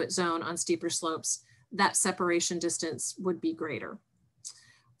 100-foot zone on steeper slopes, that separation distance would be greater.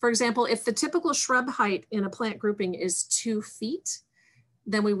 For example, if the typical shrub height in a plant grouping is 2 feet,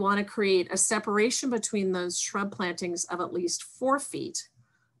 then we want to create a separation between those shrub plantings of at least 4 feet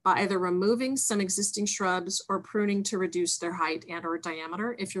by either removing some existing shrubs or pruning to reduce their height and or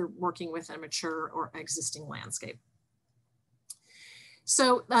diameter if you're working with a mature or existing landscape.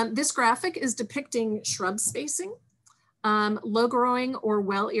 So this graphic is depicting shrub spacing. Low growing or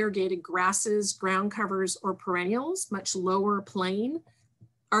well irrigated grasses, ground covers, or perennials, much lower plane,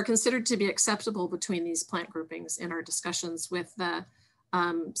 are considered to be acceptable between these plant groupings in our discussions with the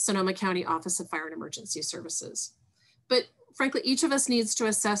Sonoma County Office of Fire and Emergency Services. But frankly, each of us needs to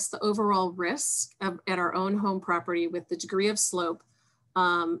assess the overall risk at our own home property with the degree of slope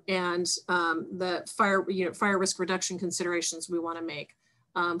and the fire risk reduction considerations we want to make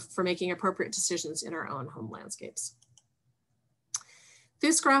for making appropriate decisions in our own home landscapes.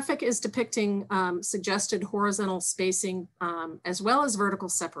 This graphic is depicting suggested horizontal spacing as well as vertical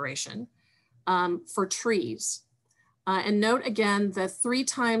separation for trees. And note again the 3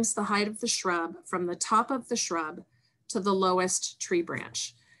 times the height of the shrub from the top of the shrub to the lowest tree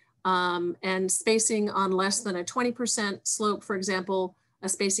branch. And spacing on less than a 20% slope, for example, a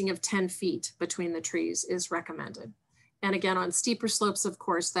spacing of 10 feet between the trees is recommended. And again, on steeper slopes, of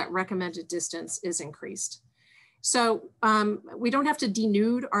course, that recommended distance is increased. So we don't have to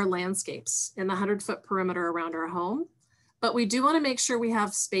denude our landscapes in the 100-foot perimeter around our home, but we do want to make sure we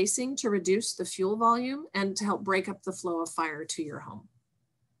have spacing to reduce the fuel volume and to help break up the flow of fire to your home.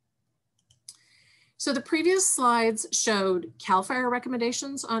 So the previous slides showed CAL FIRE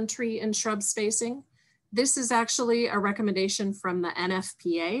recommendations on tree and shrub spacing. This is actually a recommendation from the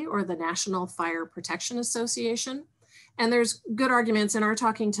NFPA, or the National Fire Protection Association. And there's good arguments in our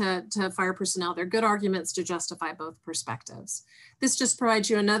talking to fire personnel, there are good arguments to justify both perspectives. This just provides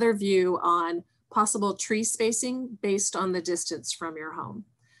you another view on possible tree spacing based on the distance from your home.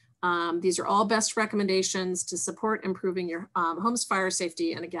 These are all best recommendations to support improving your home's fire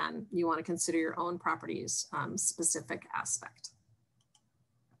safety. And again, you want to consider your own property's specific aspect.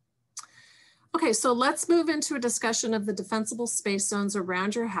 Okay, so let's move into a discussion of the defensible space zones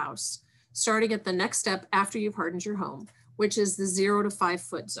around your house, starting at the next step after you've hardened your home, which is the 0 to 5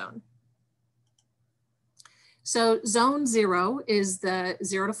 foot zone. So zone 0 is the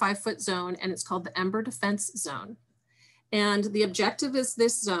 0 to 5 foot zone, and it's called the Ember Defense Zone. And the objective is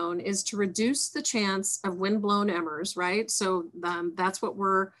this zone is to reduce the chance of windblown embers, right? So that's what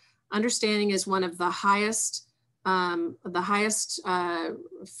we're understanding is one of the highest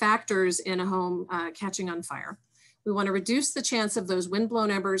factors in a home catching on fire. We want to reduce the chance of those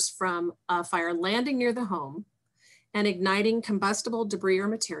windblown embers from a fire landing near the home and igniting combustible debris or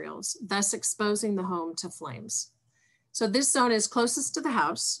materials, thus exposing the home to flames. So this zone is closest to the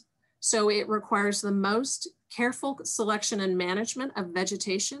house, so it requires the most careful selection and management of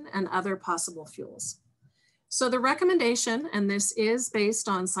vegetation and other possible fuels. So the recommendation, and this is based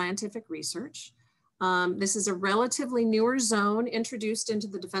on scientific research, this is a relatively newer zone introduced into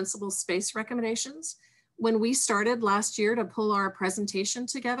the defensible space recommendations. When we started last year to pull our presentation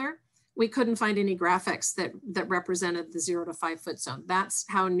together, we couldn't find any graphics that represented the 0 to 5 foot zone. That's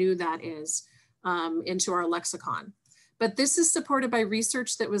how new that is into our lexicon. But this is supported by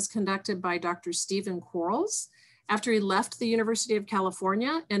research that was conducted by Dr. Stephen Quarles after he left the University of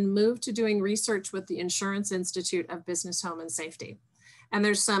California and moved to doing research with the Insurance Institute of Business, Home and Safety. And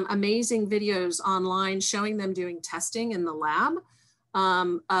there's some amazing videos online showing them doing testing in the lab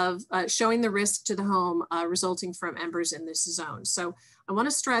of showing the risk to the home resulting from embers in this zone. So I want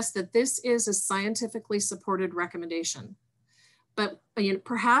to stress that this is a scientifically supported recommendation, but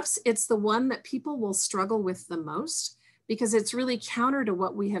perhaps it's the one that people will struggle with the most because it's really counter to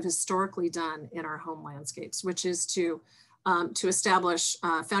what we have historically done in our home landscapes, which is to establish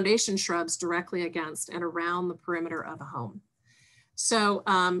foundation shrubs directly against and around the perimeter of a home. So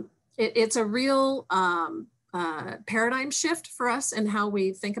it's a real paradigm shift for us in how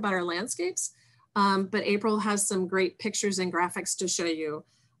we think about our landscapes. But April has some great pictures and graphics to show you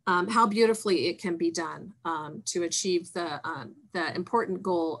how beautifully it can be done to achieve the important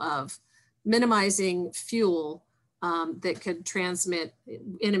goal of minimizing fuel that could transmit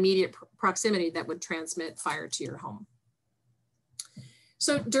in immediate proximity that would transmit fire to your home.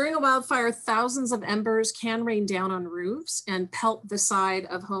 So during a wildfire, thousands of embers can rain down on roofs and pelt the side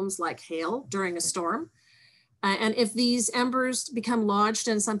of homes like hail during a storm. And if these embers become lodged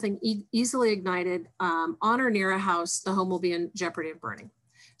in something easily ignited on or near a house, the home will be in jeopardy of burning.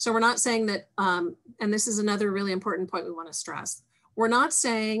 So we're not saying that, and this is another really important point we want to stress, we're not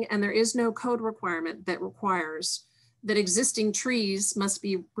saying, and there is no code requirement that requires that existing trees must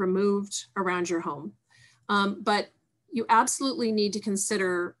be removed around your home. But you absolutely need to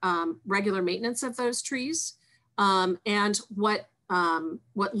consider regular maintenance of those trees and what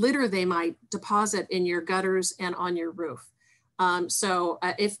litter they might deposit in your gutters and on your roof. So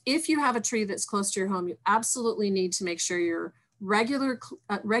if you have a tree that's close to your home, you absolutely need to make sure you're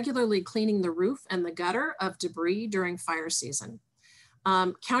regularly cleaning the roof and the gutter of debris during fire season.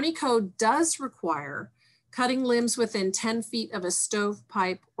 County code does require cutting limbs within 10 feet of a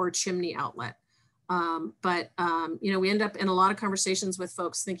stovepipe or chimney outlet. You know, we end up in a lot of conversations with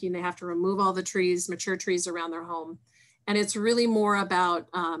folks thinking they have to remove all the trees, mature trees around their home. And it's really more about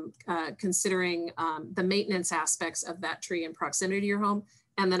considering the maintenance aspects of that tree in proximity to your home.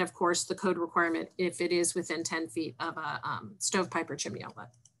 And then of course, the code requirement if it is within 10 feet of a stovepipe or chimney outlet.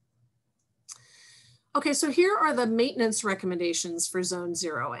 Okay, so here are the maintenance recommendations for Zone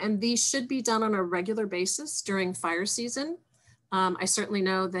 0, and these should be done on a regular basis during fire season. I certainly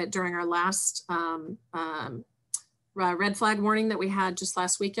know that during our last red flag warning that we had just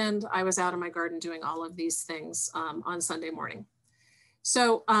last weekend, I was out in my garden doing all of these things on Sunday morning.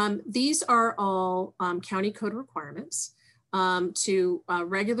 So these are all county code requirements to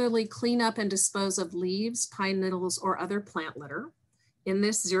regularly clean up and dispose of leaves, pine needles, or other plant litter in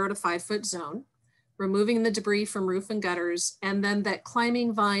this 0 to 5 foot zone, removing the debris from roof and gutters, and then that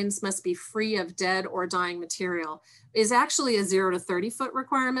climbing vines must be free of dead or dying material is actually a 0 to 30 foot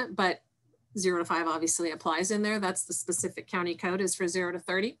requirement, but 0 to 5 obviously applies in there. That's the specific county code is for 0 to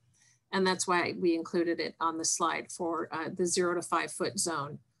 30. And that's why we included it on the slide for the 0 to 5 foot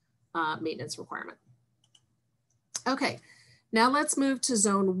zone maintenance requirement. Okay, now let's move to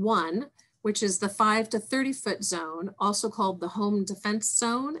Zone 1, which is the 5 to 30 foot zone, also called the home defense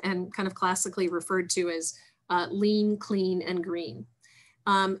zone and kind of classically referred to as lean, clean, and green.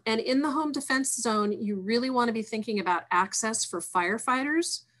 And in the home defense zone, you really want to be thinking about access for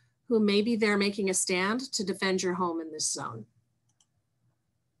firefighters who may be there making a stand to defend your home in this zone.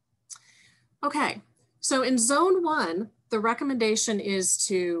 Okay, so in Zone 1, the recommendation is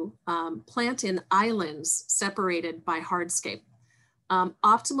to plant in islands separated by hardscape.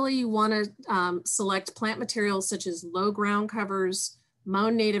 Optimally, you want to select plant materials such as low ground covers,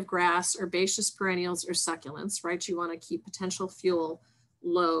 mown native grass, herbaceous perennials, or succulents, right? You want to keep potential fuel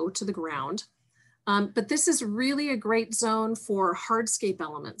low to the ground. But this is really a great zone for hardscape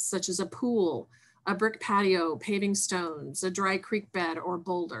elements such as a pool, a brick patio, paving stones, a dry creek bed, or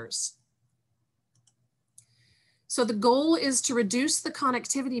boulders. So the goal is to reduce the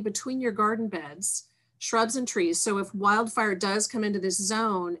connectivity between your garden beds, shrubs, and trees. So if wildfire does come into this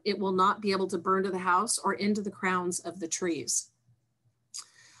zone, it will not be able to burn to the house or into the crowns of the trees.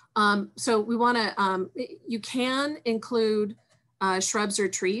 So we want to, you can include shrubs or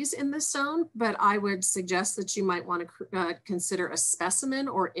trees in this zone, but I would suggest that you might want to consider a specimen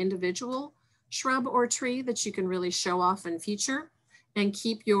or individual shrub or tree that you can really show off and feature, and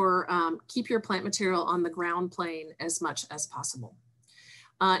keep your plant material on the ground plane as much as possible.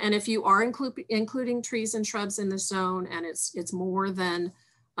 And if you are including trees and shrubs in the zone and it's more than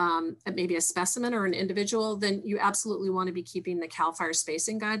maybe a specimen or an individual, then you absolutely want to be keeping the CAL FIRE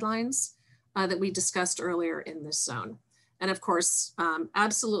spacing guidelines that we discussed earlier in this zone. And of course,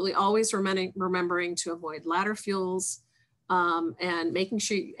 absolutely always remembering to avoid ladder fuels and making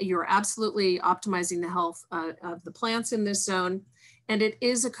sure you're absolutely optimizing the health of the plants in this zone. And it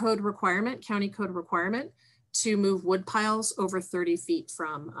is a code requirement, county code requirement, to move wood piles over 30 feet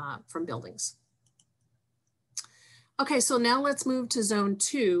from buildings. Okay, so now let's move to Zone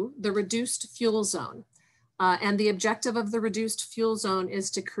 2, the reduced fuel zone. And the objective of the reduced fuel zone is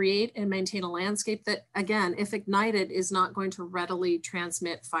to create and maintain a landscape that, again, if ignited, is not going to readily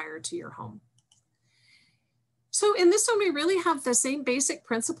transmit fire to your home. So in this zone, we really have the same basic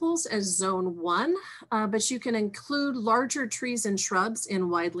principles as Zone 1, but you can include larger trees and shrubs in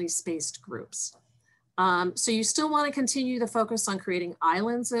widely spaced groups. So you still want to continue to focus on creating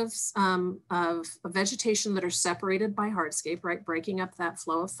islands of vegetation that are separated by hardscape, right? Breaking up that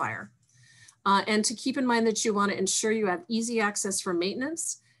flow of fire. And to keep in mind that you want to ensure you have easy access for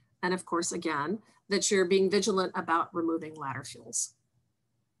maintenance. And of course, again, that you're being vigilant about removing ladder fuels.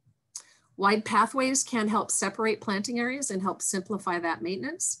 Wide pathways can help separate planting areas and help simplify that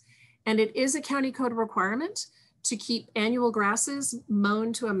maintenance. And it is a county code requirement to keep annual grasses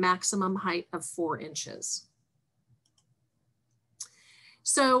mown to a maximum height of 4 inches.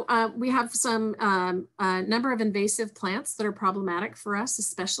 So we have some number of invasive plants that are problematic for us,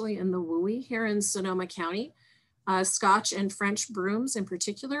 especially in the WUI here in Sonoma County. Scotch and French brooms in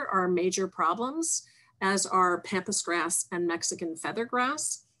particular are major problems, as are pampas grass and Mexican feather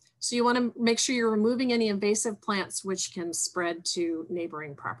grass. So you want to make sure you're removing any invasive plants which can spread to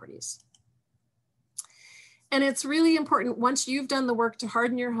neighboring properties. And it's really important, once you've done the work to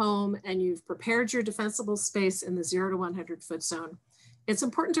harden your home and you've prepared your defensible space in the 0 to 100 foot zone, it's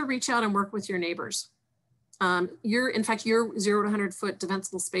important to reach out and work with your neighbors. In fact, your 0 to 100 foot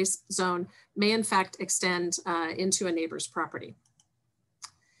defensible space zone may in fact extend into a neighbor's property.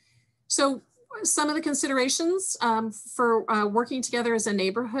 So some of the considerations for working together as a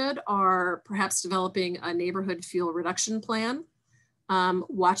neighborhood are perhaps developing a neighborhood fuel reduction plan,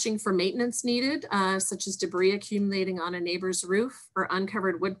 watching for maintenance needed, such as debris accumulating on a neighbor's roof or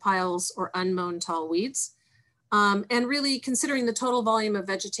uncovered wood piles or unmown tall weeds, and really considering the total volume of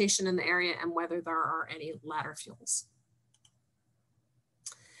vegetation in the area and whether there are any ladder fuels.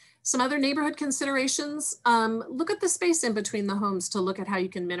 Some other neighborhood considerations, look at the space in between the homes to look at how you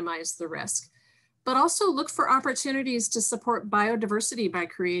can minimize the risk, but also look for opportunities to support biodiversity by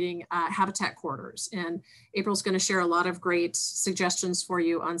creating habitat corridors. And April's going to share a lot of great suggestions for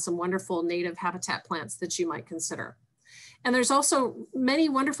you on some wonderful native habitat plants that you might consider. And there's also many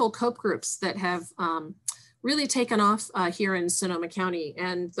wonderful COPE groups that have really taken off here in Sonoma County.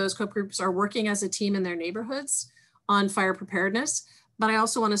 And those COPE groups are working as a team in their neighborhoods on fire preparedness. But I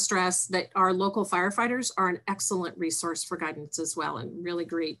also want to stress that our local firefighters are an excellent resource for guidance as well, and really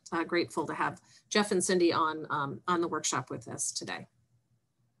grateful to have Jeff and Cindy on the workshop with us today.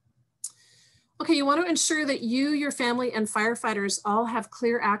 Okay, you want to ensure that you, your family, and firefighters all have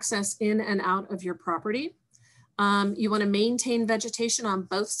clear access in and out of your property. You want to maintain vegetation on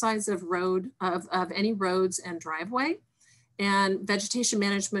both sides of any roads and driveway. And vegetation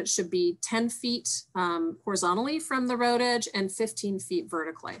management should be 10 feet horizontally from the road edge and 15 feet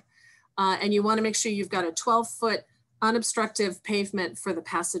vertically. And you want to make sure you've got a 12-foot unobstructed pavement for the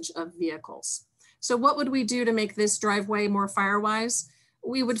passage of vehicles. So what would we do to make this driveway more fire-wise?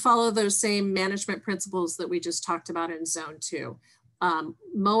 We would follow those same management principles that we just talked about in Zone 2.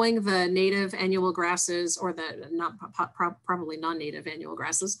 Mowing the native annual grasses, or the probably non-native annual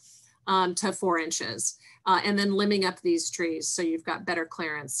grasses, to 4 inches. And then limbing up these trees so you've got better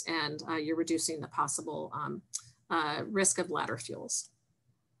clearance and you're reducing the possible risk of ladder fuels.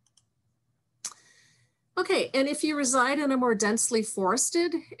 Okay, and if you reside in a more densely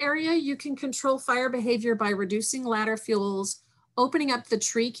forested area, you can control fire behavior by reducing ladder fuels, opening up the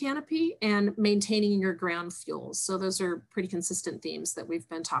tree canopy, and maintaining your ground fuels. So those are pretty consistent themes that we've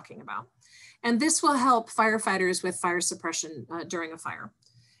been talking about. And this will help firefighters with fire suppression during a fire.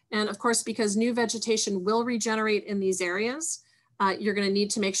 And of course, because new vegetation will regenerate in these areas, you're going to need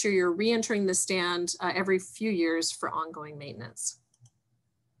to make sure you're re-entering the stand every few years for ongoing maintenance.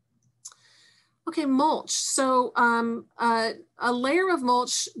 Okay, mulch. So a layer of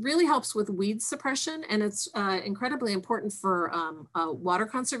mulch really helps with weed suppression, and it's incredibly important for water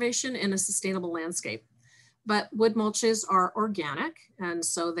conservation in a sustainable landscape. But wood mulches are organic, and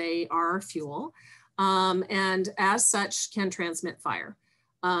so they are fuel, and as such can transmit fire.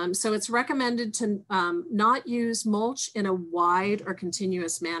 So it's recommended to not use mulch in a wide or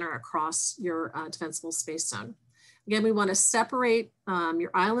continuous manner across your defensible space zone. Again, we want to separate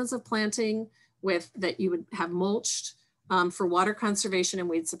your islands of planting that you would have mulched for water conservation and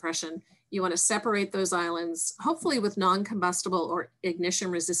weed suppression. You want to separate those islands, hopefully with non-combustible or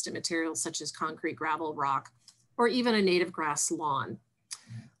ignition resistant materials such as concrete, gravel, rock, or even a native grass lawn.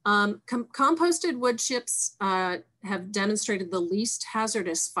 Composted wood chips have demonstrated the least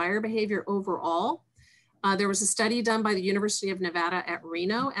hazardous fire behavior overall. There was a study done by the University of Nevada at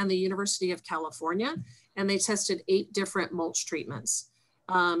Reno and the University of California, and they tested 8 different mulch treatments.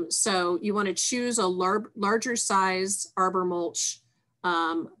 So you want to choose a larger size arbor mulch,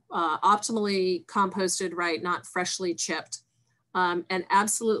 optimally composted, right, not freshly chipped, and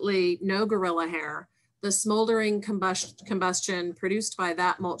absolutely no gorilla hair. The smoldering combustion produced by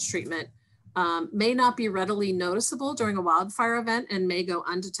that mulch treatment may not be readily noticeable during a wildfire event and may go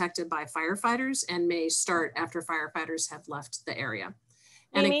undetected by firefighters and may start after firefighters have left the area.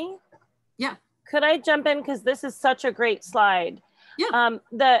 And Amy? Yeah. Could I jump in? Because this is such a great slide. Yeah.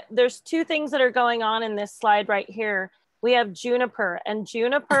 There's 2 things that are going on in this slide right here. We have juniper, and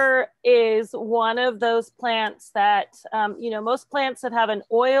juniper is one of those plants that, you know, most plants that have an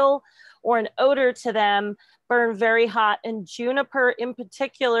oil or an odor to them burn very hot. And juniper in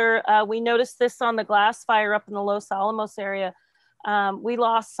particular, we noticed this on the glass fire up in the Los Alamos area. We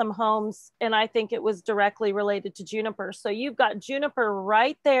lost some homes, and I think it was directly related to juniper. So you've got juniper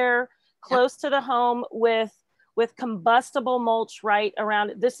right there, close to the home with combustible mulch right around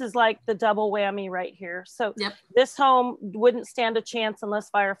it. This is like the double whammy right here. So this home wouldn't stand a chance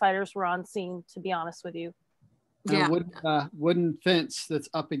unless firefighters were on scene, to be honest with you. Yeah. Wooden fence that's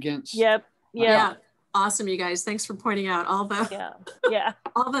up against. Yep. Yeah. Awesome, you guys. Thanks for pointing out all the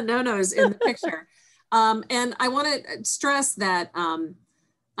all the no-nos in the picture. And I want to stress that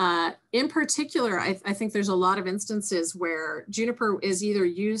in particular, I think there's a lot of instances where juniper is either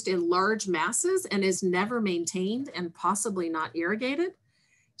used in large masses and is never maintained and possibly not irrigated.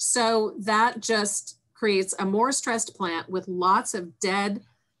 So that just creates a more stressed plant with lots of dead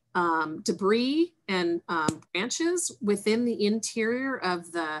debris and branches within the interior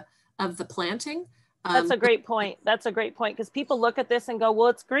of the planting. That's a great point. That's a great point, because people look at this and go, well,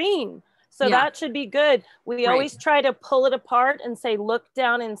 it's green, so Yeah. that should be good. We Right. always try to pull it apart and say, look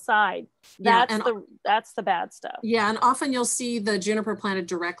down inside. That's that's the bad stuff. Yeah, and often you'll see the juniper planted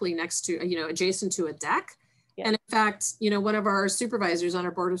directly next to, adjacent to a deck. Yeah. And in fact, one of our supervisors on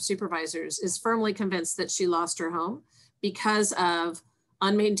our board of supervisors is firmly convinced that she lost her home because of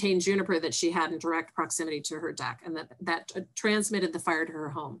unmaintained juniper that she had in direct proximity to her deck, and that transmitted the fire to her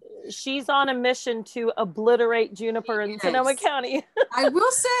home. She's on a mission to obliterate juniper in Sonoma County. I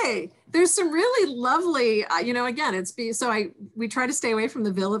will say there's some really lovely, again, we try to stay away from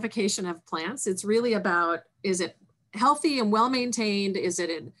the vilification of plants. It's really about, is it healthy and well-maintained? Is it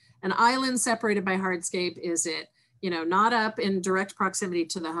an island separated by hardscape? Is it, not up in direct proximity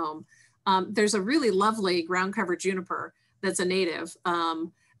to the home? There's a really lovely ground cover juniper that's a native.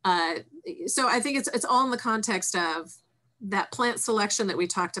 So I think it's all in the context of that plant selection that we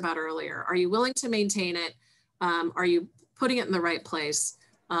talked about earlier. Are you willing to maintain it? Are you putting it in the right place?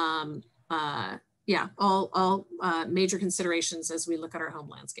 Yeah, all major considerations as we look at our home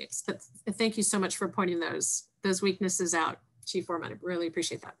landscapes. But thank you so much for pointing those weaknesses out, Chief Foreman. I really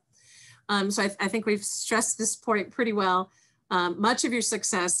appreciate that. So I think we've stressed this point pretty well. Much of your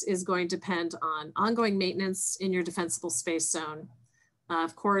success is going to depend on ongoing maintenance in your defensible space zone.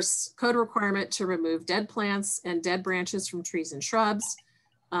 Of course, code requirement to remove dead plants and dead branches from trees and shrubs.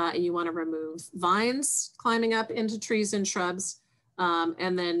 And you want to remove vines climbing up into trees and shrubs.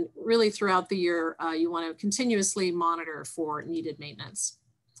 And then really throughout the year, you want to continuously monitor for needed maintenance.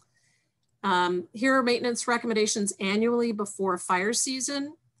 Here are maintenance recommendations annually before fire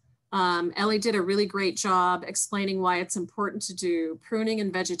season. Ellie did a really great job explaining why it's important to do pruning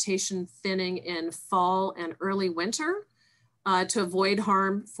and vegetation thinning in fall and early winter to avoid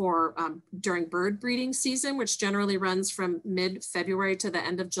harm during bird breeding season, which generally runs from mid-February to the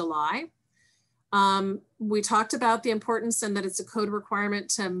end of July. We talked about the importance and that it's a code requirement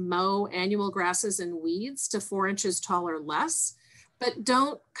to mow annual grasses and weeds to 4 inches tall or less, but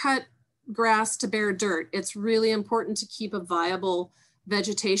don't cut grass to bare dirt. It's really important to keep a viable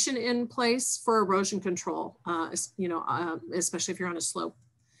vegetation in place for erosion control, especially if you're on a slope.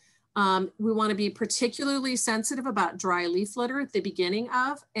 We want to be particularly sensitive about dry leaf litter at the beginning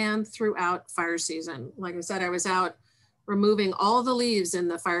of and throughout fire season. Like I said, I was out removing all the leaves in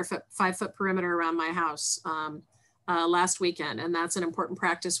the 5 foot perimeter around my house last weekend. And that's an important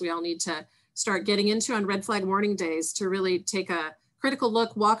practice we all need to start getting into on red flag warning days, to really take a critical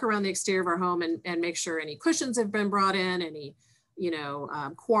look, walk around the exterior of our home and make sure any cushions have been brought in, any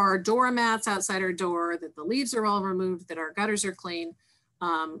coir doormats outside our door, that the leaves are all removed, that our gutters are clean.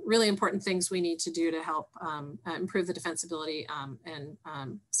 Really important things we need to do to help improve the defensibility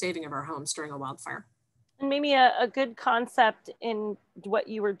and saving of our homes during a wildfire. And maybe a good concept in what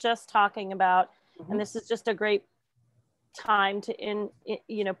you were just talking about, and this is just a great time to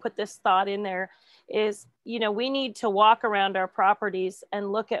put this thought in there, is, we need to walk around our properties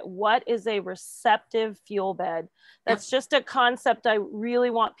and look at what is a receptive fuel bed. That's just a concept I really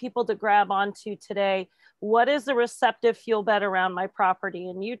want people to grab onto today. What is the receptive fuel bed around my property?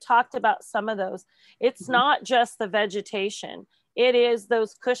 And you talked about some of those. It's not just the vegetation. It is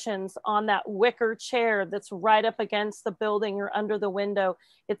those cushions on that wicker chair that's right up against the building or under the window.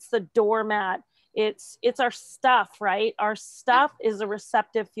 It's the doormat. It's our stuff, right? Our stuff is a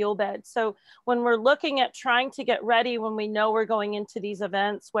receptive fuel bed. So when we're looking at trying to get ready, when we know we're going into these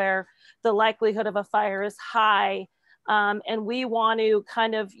events where the likelihood of a fire is high, and we want to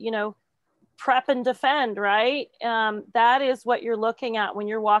kind of, prep and defend, right? That is what you're looking at when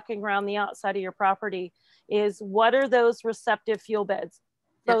you're walking around the outside of your property, is what are those receptive fuel beds,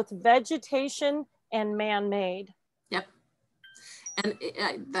 both vegetation and man-made. Yep.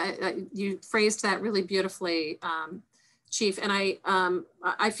 And you phrased that really beautifully, Chief. And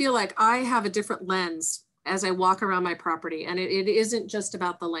I feel like I have a different lens as I walk around my property. And it isn't just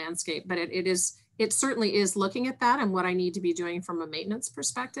about the landscape, but it certainly is looking at that and what I need to be doing from a maintenance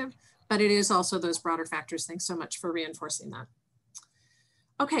perspective, but it is also those broader factors. Thanks so much for reinforcing that.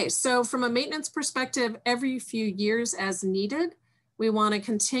 Okay, so from a maintenance perspective, every few years as needed, we want to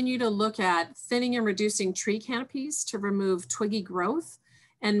continue to look at thinning and reducing tree canopies to remove twiggy growth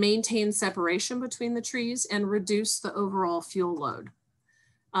and maintain separation between the trees and reduce the overall fuel load.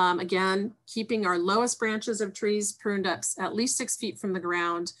 Again, keeping our lowest branches of trees pruned up at least 6 feet from the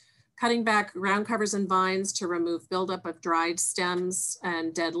ground, cutting back ground covers and vines to remove buildup of dried stems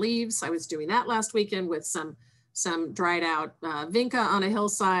and dead leaves. I was doing that last weekend with some dried out vinca on a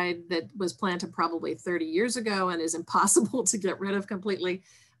hillside that was planted probably 30 years ago and is impossible to get rid of completely.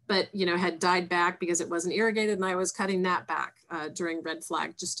 but had died back because it wasn't irrigated, and I was cutting that back during red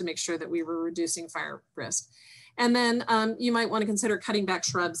flag just to make sure that we were reducing fire risk. And then you might want to consider cutting back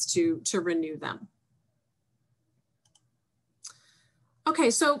shrubs to renew them.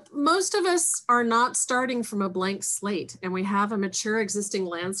 Okay, so most of us are not starting from a blank slate, and we have a mature existing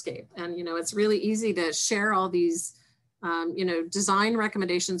landscape. And it's really easy to share all these design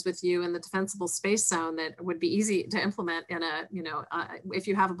recommendations with you in the defensible space zone that would be easy to implement in a, if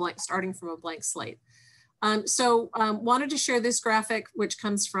you have starting from a blank slate. Wanted to share this graphic, which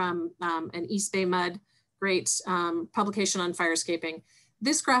comes from an East Bay Mud, great publication on firescaping.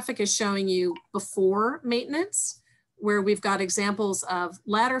 This graphic is showing you before maintenance, where we've got examples of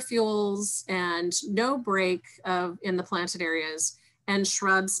ladder fuels and no break in the planted areas and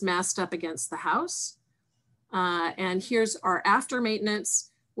shrubs massed up against the house. And here's our after maintenance,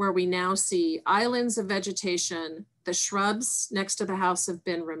 where we now see islands of vegetation. The shrubs next to the house have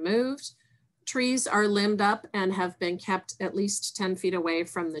been removed. Trees are limbed up and have been kept at least 10 feet away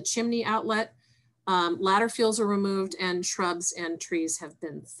from the chimney outlet. Ladder fuels are removed, and shrubs and trees have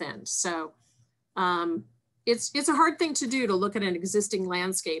been thinned. So it's a hard thing to do, to look at an existing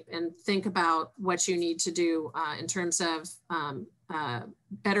landscape and think about what you need to do in terms of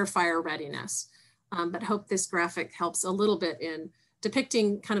better fire readiness. But hope this graphic helps a little bit in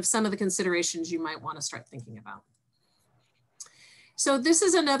depicting kind of some of the considerations you might want to start thinking about. So this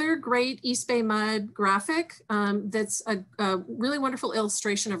is another great East Bay Mud graphic that's a really wonderful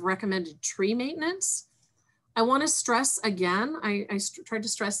illustration of recommended tree maintenance. I want to stress again, I tried to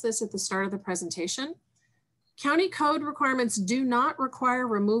stress this at the start of the presentation. County code requirements do not require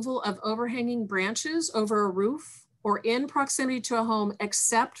removal of overhanging branches over a roof or in proximity to a home,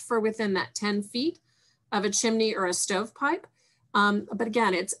 except for within that 10 feet of a chimney or a stovepipe. But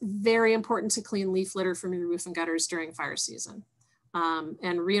again, it's very important to clean leaf litter from your roof and gutters during fire season.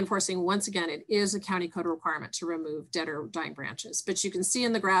 And reinforcing, once again, it is a county code requirement to remove dead or dying branches. But you can see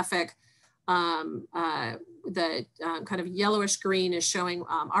in the graphic, the kind of yellowish green is showing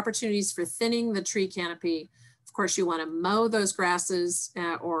opportunities for thinning the tree canopy. Of course, you want to mow those grasses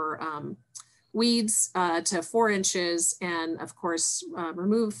or weeds to 4 inches, and of course,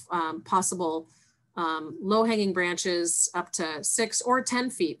 remove possible low-hanging branches up to 6 or 10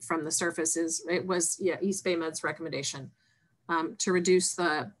 feet from the surface. It was East Bay Mud's recommendation to reduce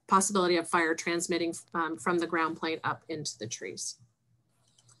the possibility of fire transmitting from the ground plane up into the trees.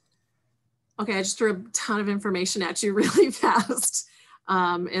 Okay, I just threw a ton of information at you really fast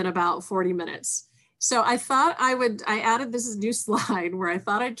in about 40 minutes. So I thought I added this new slide where I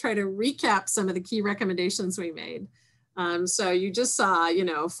thought I'd try to recap some of the key recommendations we made. So you just saw,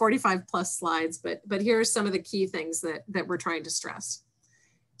 45 plus slides, but here are some of the key things that we're trying to stress.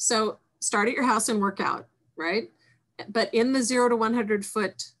 So start at your house and work out, right? But in the 0 to 100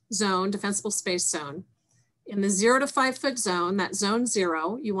 foot zone, defensible space zone, in the 0 to 5 foot zone, that zone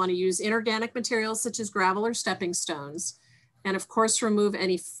 0, you want to use inorganic materials such as gravel or stepping stones. And of course, remove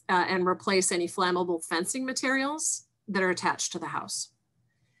any and replace any flammable fencing materials that are attached to the house.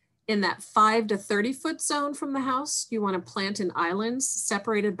 In that 5 to 30 foot zone from the house, you want to plant in islands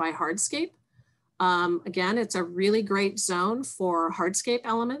separated by hardscape. Again, it's a really great zone for hardscape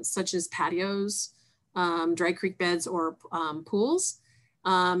elements such as patios, dry creek beds, or pools.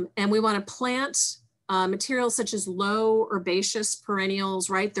 And we want to plant materials such as low herbaceous perennials,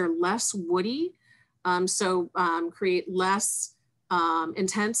 right? They're less woody. Create less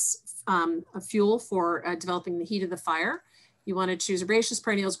intense fuel for developing the heat of the fire. You want to choose herbaceous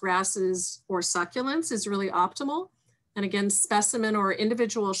perennials, grasses, or succulents is really optimal. And again, specimen or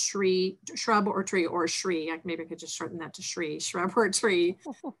individual shrub or tree, or shree, maybe I could just shorten that to shrub or tree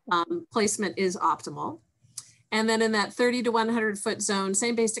placement is optimal. And then in that 30 to 100 foot zone,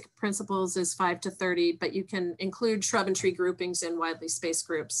 same basic principles as 5 to 30, but you can include shrub and tree groupings in widely spaced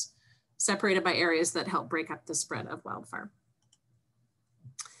groups, separated by areas that help break up the spread of wildfire.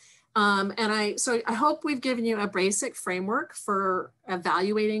 So I hope we've given you a basic framework for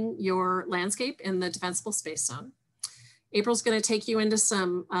evaluating your landscape in the defensible space zone. April's going to take you into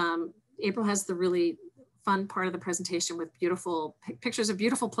some, April has the really fun part of the presentation with beautiful pictures of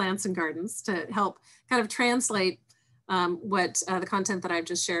beautiful plants and gardens to help kind of translate the content that I've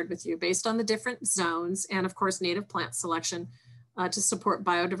just shared with you based on the different zones and of course native plant selection to support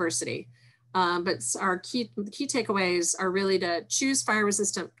biodiversity. But our key takeaways are really to choose fire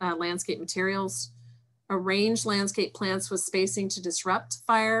resistant landscape materials, arrange landscape plants with spacing to disrupt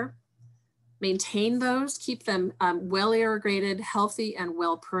fire, maintain those, keep them well irrigated, healthy, and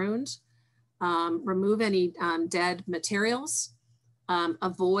well pruned, remove any dead materials,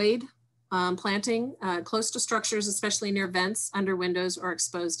 avoid planting close to structures, especially near vents, under windows or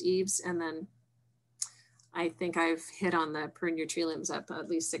exposed eaves. And then I think I've hit on the prune your tree limbs up at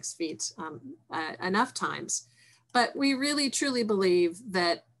least 6 feet enough times. But we really truly believe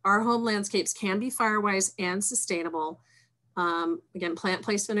that our home landscapes can be fire-wise and sustainable. Again, plant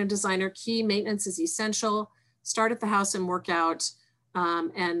placement and design are key. Maintenance is essential. Start at the house and work out,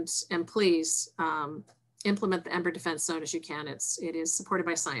 and please implement the ember defense zone as you can. It is supported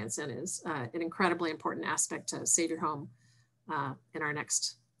by science and is an incredibly important aspect to save your home in our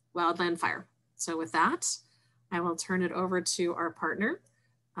next wildland fire. So with that, I will turn it over to our partner,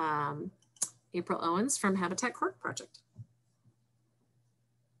 April Owens from Habitat Cork Project.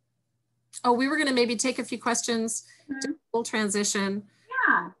 Oh, we were going to maybe take a few questions. Do a full transition.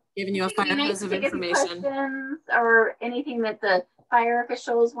 Yeah. Giving you a fire hose of information. Questions or anything that the fire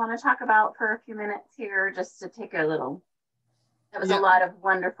officials want to talk about for a few minutes here, just to take a little. That was a lot of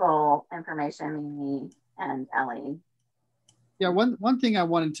wonderful information, Mimi and Ellie. Yeah, one thing I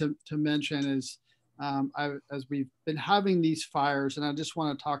wanted to mention is as we've been having these fires, and I just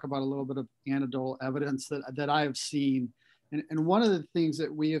want to talk about a little bit of anecdotal evidence that I have seen. And one of the things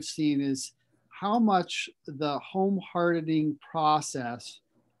that we have seen is how much the home hardening process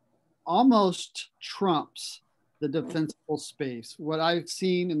almost trumps the defensible space. What I've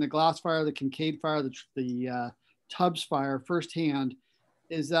seen in the glass fire, the Kincaid fire, the Tubbs fire firsthand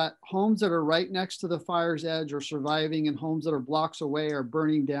is that homes that are right next to the fire's edge are surviving, and homes that are blocks away are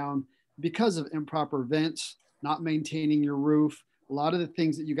burning down because of improper vents, not maintaining your roof. A lot of the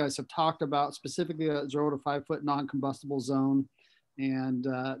things that you guys have talked about, specifically a 0 to 5 foot non-combustible zone, and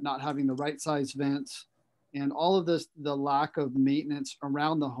not having the right size vents, and all of this, the lack of maintenance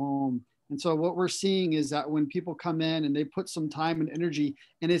around the home. And so what we're seeing is that when people come in and they put some time and energy,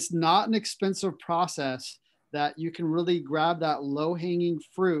 and it's not an expensive process, that you can really grab that low hanging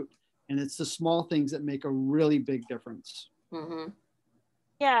fruit, and it's the small things that make a really big difference. Mm-hmm.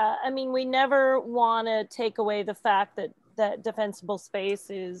 Yeah, I mean, we never want to take away the fact that defensible space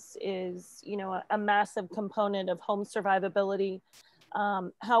is you know, a massive component of home survivability.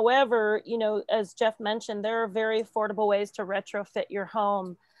 However, you know, as Jeff mentioned, there are very affordable ways to retrofit your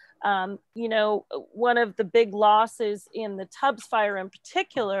home. You know, one of the big losses in the Tubbs fire in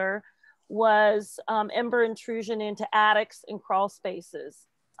particular was ember intrusion into attics and crawl spaces.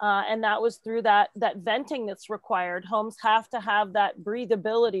 And that was through that venting that's required. Homes have to have that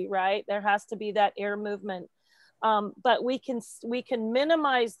breathability, right? There has to be that air movement. But we can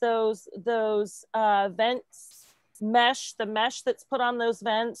minimize those vents, the mesh that's put on those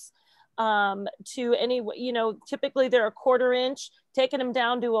vents to any, you know, typically they're a 1/4 inch, taking them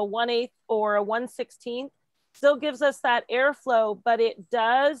down to a 1/8 or a 1/16 still gives us that airflow, but it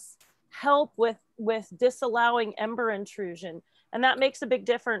does help with disallowing ember intrusion. And that makes a big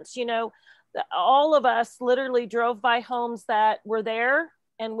difference. You know, all of us literally drove by homes that were there,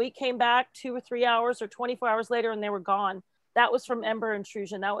 and we came back 2 or 3 hours or 24 hours later and they were gone. That was from ember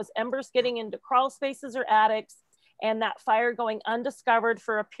intrusion. That was embers getting into crawl spaces or attics, and that fire going undiscovered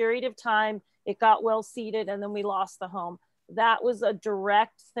for a period of time. It got well seeded, and then we lost the home. That was a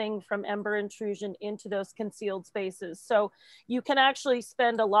direct thing from ember intrusion into those concealed spaces. So you can actually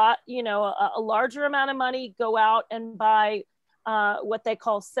spend a lot, you know, a larger amount of money, go out and buy what they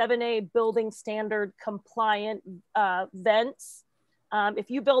call 7A building standard compliant vents. If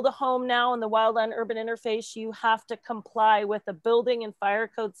you build a home now in the wildland urban interface, you have to comply with a building and fire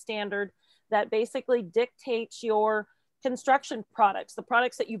code standard that basically dictates your construction products, the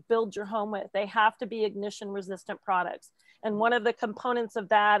products that you build your home with. They have to be ignition resistant products. And one of the components of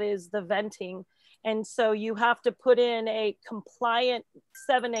that is the venting. And so you have to put in a compliant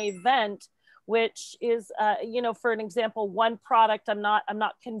 7A vent, which is, you know, for an example, one product, I'm not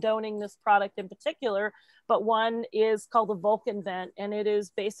condoning this product in particular, but one is called a Vulcan vent. And it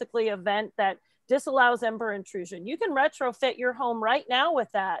is basically a vent that disallows ember intrusion. You can retrofit your home right now with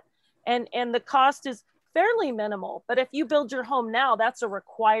that. And the cost is fairly minimal, but if you build your home now, that's a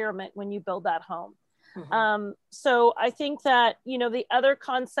requirement when you build that home. Mm-hmm. So I think that, you know, the other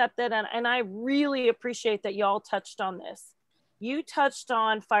concept that, and I really appreciate that y'all touched on this. You touched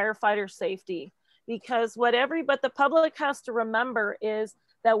on firefighter safety, because but the public has to remember is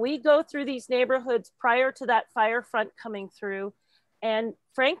that we go through these neighborhoods prior to that fire front coming through. And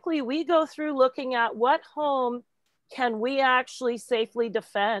frankly, we go through looking at what home can we actually safely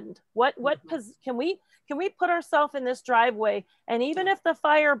defend? Can we put ourselves in this driveway? And even if the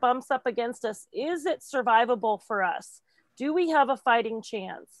fire bumps up against us, is it survivable for us? Do we have a fighting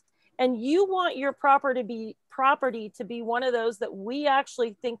chance? And you want your property to be one of those that we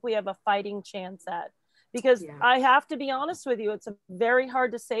actually think we have a fighting chance at. Because Yeah. I have to be honest with you, it's very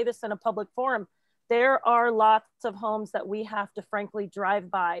hard to say this in a public forum. There are lots of homes that we have to frankly drive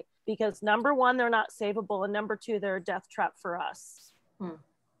by because number one, they're not savable. And number two, they're a death trap for us.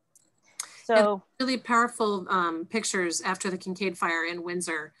 So really powerful pictures after the Kincaid fire in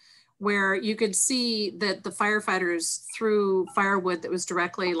Windsor, where you could see that the firefighters threw firewood that was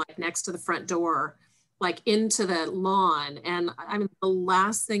directly like next to the front door, like into the lawn. And I mean, the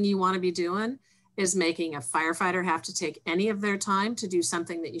last thing you want to be doing is making a firefighter have to take any of their time to do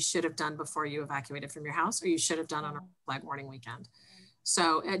something that you should have done before you evacuated from your house, or you should have done on a flag warning weekend.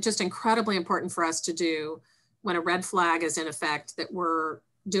 So just incredibly important for us to do when a red flag is in effect, that we're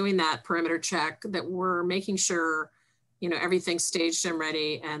doing that perimeter check, that we're making sure, you know, everything's staged and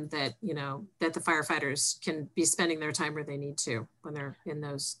ready, and that, you know, that the firefighters can be spending their time where they need to when they're in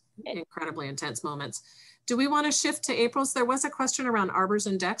those incredibly intense moments. Do we want to shift to April's? There was a question around arbors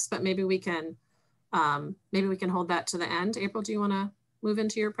and decks, but maybe we can hold that to the end. April, do you want to move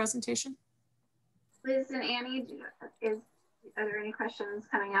into your presentation? Liz and Annie, are there any questions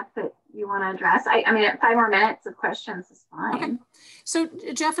coming up that you want to address? I mean, 5 more minutes of questions is fine. Okay. So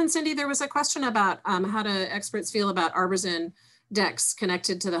Jeff and Cindy, there was a question about how do experts feel about arbors and decks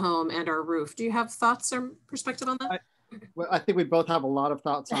connected to the home and our roof. Do you have thoughts or perspective on that? Well, I think we both have a lot of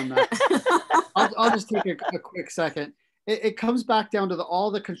thoughts on that. I'll just take a quick second. It comes back down to all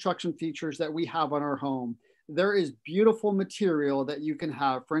the construction features that we have on our home. There is beautiful material that you can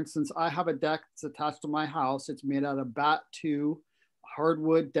have. For instance, I have a deck that's attached to my house. It's made out of bat 2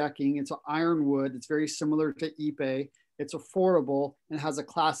 hardwood decking. It's an ironwood. It's very similar to Ipe. It's affordable and has a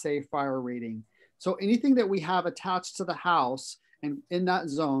Class A fire rating. So anything that we have attached to the house and in that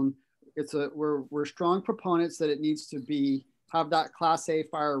zone, we're strong proponents that it needs to have that Class A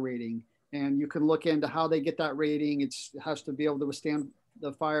fire rating. And you can look into how they get that rating. It has to be able to withstand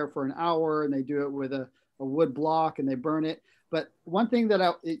the fire for an hour, and they do it with a wood block and they burn it. But one thing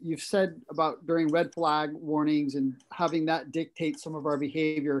that you've said about during red flag warnings and having that dictate some of our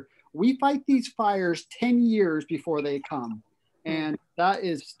behavior, we fight these fires 10 years before they come. And that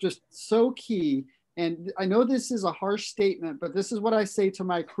is just so key. And I know this is a harsh statement, but this is what I say to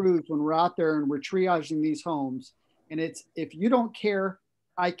my crews when we're out there and we're triaging these homes. And it's, if you don't care,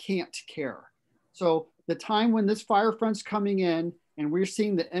 I can't care. So the time when this fire front's coming in and we're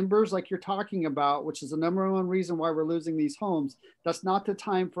seeing the embers like you're talking about, which is the #1 reason why we're losing these homes, that's not the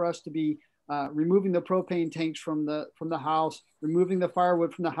time for us to be removing the propane tanks from the house, removing the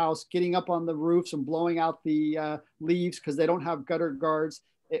firewood from the house, getting up on the roofs and blowing out the leaves because they don't have gutter guards.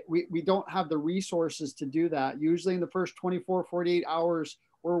 We don't have the resources to do that. Usually in the first 24, 48 hours,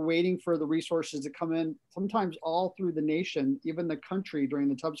 we're waiting for the resources to come in, sometimes all through the nation, even the country during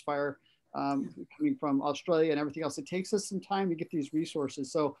the Tubbs fire, coming from Australia and everything else. It takes us some time to get these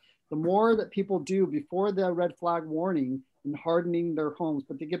resources. So the more that people do before the red flag warning and hardening their homes,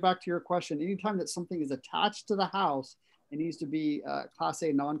 but to get back to your question, anytime that something is attached to the house, it needs to be Class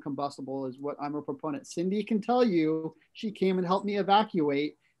A non-combustible is what I'm a proponent. Cindy can tell you, she came and helped me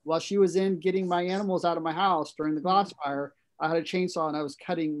evacuate while she was in getting my animals out of my house during the glass fire. I had a chainsaw and I was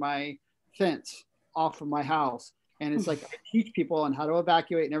cutting my fence off of my house. And it's like, I teach people on how to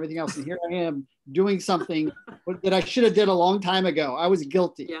evacuate and everything else. And here I am doing something that I should have did a long time ago. I was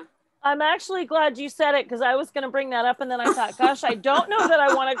guilty. Yeah. I'm actually glad you said it because I was going to bring that up. And then I thought, gosh, I don't know that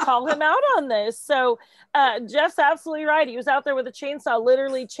I want to call him out on this. So Jeff's absolutely right. He was out there with a chainsaw,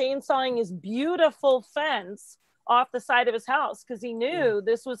 literally chainsawing his beautiful fence off the side of his house because he knew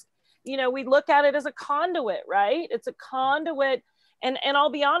this was, you know, we look at it as a conduit, right? It's a conduit. And I'll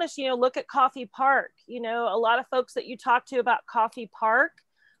be honest, you know, look at Coffee Park. You know, a lot of folks that you talk to about Coffee Park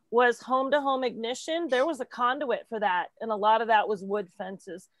was home-to-home ignition. There was a conduit for that. And a lot of that was wood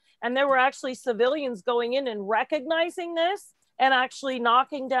fences. And there were actually civilians going in and recognizing this and actually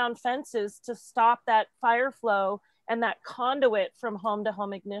knocking down fences to stop that fire flow and that conduit from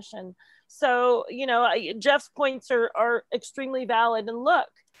home-to-home ignition. So, you know, Jeff's points are extremely valid. And look,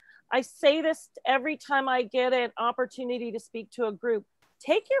 I say this every time I get an opportunity to speak to a group,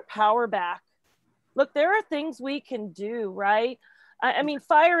 take your power back. Look, there are things we can do, right? I mean,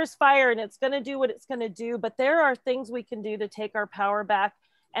 fire is fire and it's going to do what it's going to do, but there are things we can do to take our power back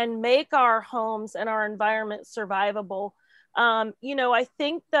and make our homes and our environment survivable. You know, I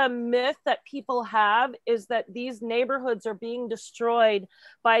think the myth that people have is that these neighborhoods are being destroyed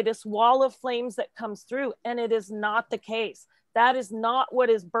by this wall of flames that comes through, and it is not the case. That is not what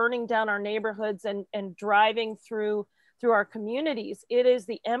is burning down our neighborhoods and driving through our communities. It is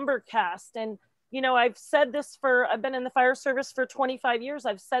the ember cast. And, you know, I've been in the fire service for 25 years.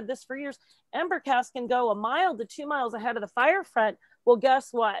 I've said this for years. Ember cast can go 1 mile to 2 miles ahead of the fire front. Well, guess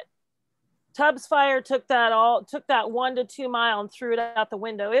what? Tubbs Fire took that 1 to 2 mile and threw it out the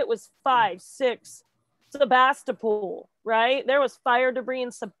window. It was 5, 6 Sebastopol, right? There was fire debris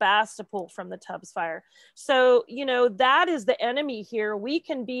in Sebastopol from the Tubbs Fire. So, you know, that is the enemy here. We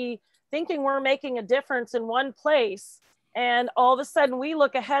can be thinking we're making a difference in one place, and all of a sudden we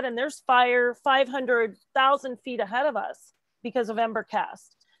look ahead and there's fire 500,000 feet ahead of us because of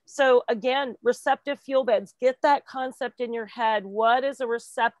Embercast. So again, receptive fuel beds, get that concept in your head. What is a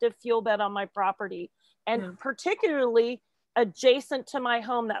receptive fuel bed on my property? And particularly adjacent to my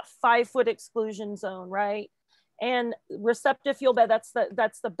home, that 5-foot exclusion zone, right? And receptive fuel bed, that's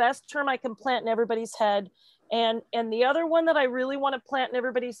the best term I can plant in everybody's head. And the other one that I really want to plant in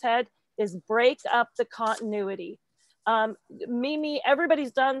everybody's head is break up the continuity. Mimi,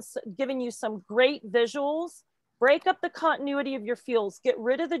 everybody's giving you some great visuals. Break up the continuity of your fuels. Get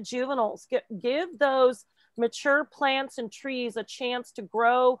rid of the juveniles. Give those mature plants and trees a chance to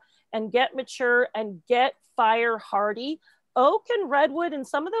grow and get mature and get fire hardy. Oak and redwood and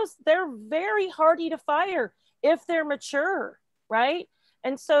some of those, they're very hardy to fire if they're mature, right?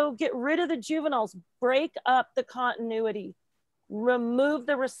 And so get rid of the juveniles. Break up the continuity. Remove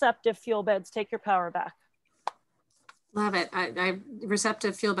the receptive fuel beds. Take your power back. Love it. I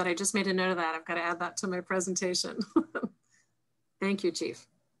receptive fuel bed. I just made a note of that. I've got to add that to my presentation. Thank you, Chief.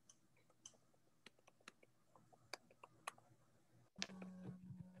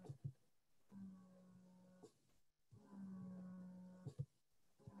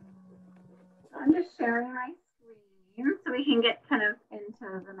 I'm just sharing my screen so we can get kind of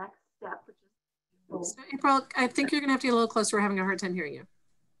into the next step, which is so April, I think you're gonna have to get a little closer. We're having a hard time hearing you.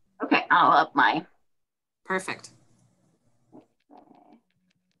 Okay, I'll up my. Perfect.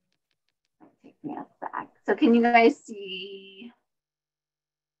 Take me a sec. So can you guys see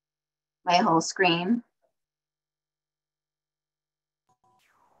my whole screen?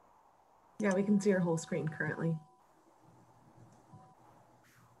 Yeah, we can see your whole screen currently.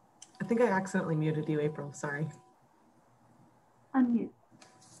 I think I accidentally muted you, April. Sorry. Unmute.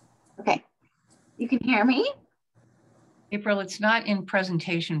 Okay. You can hear me? April, it's not in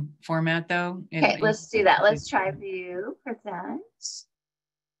presentation format though. Okay, let's do that. Let's try view, present.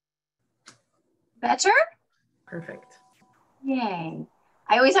 Better? Perfect. Yay.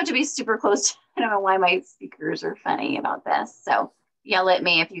 I always have to be super close. I don't know why my speakers are funny about this. So yell at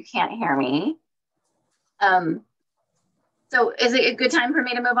me if you can't hear me. So is it a good time for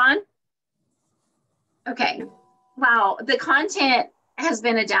me to move on? Okay. Wow. The content has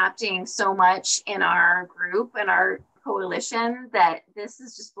been adapting so much in our group and our coalition that this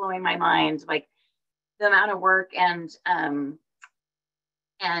is just blowing my mind. Like the amount of work and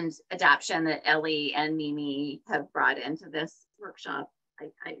adaptation that Ellie and Mimi have brought into this workshop.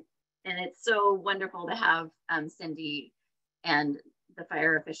 And it's so wonderful to have Cindy and the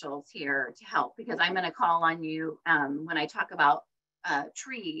fire officials here to help, because I'm going to call on you when I talk about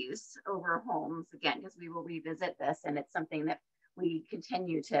trees over homes again, because we will revisit this, and it's something that we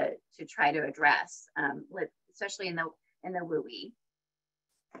continue to try to address, especially in the WUI.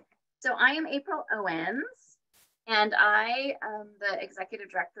 So I am April Owens, and I am the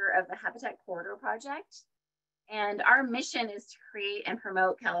executive director of the Habitat Corridor Project. And our mission is to create and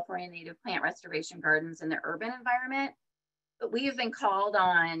promote California native plant restoration gardens in the urban environment. But we have been called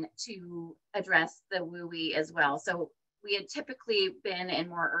on to address the WUI as well. So we had typically been in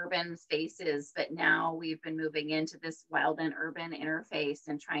more urban spaces, but now we've been moving into this wild and urban interface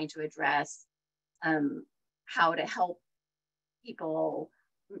and trying to address how to help people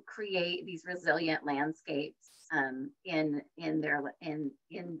create these resilient landscapes in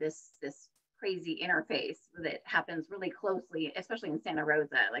this crazy interface that happens really closely, especially in Santa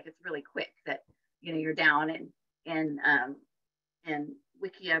Rosa. Like it's really quick that you're down and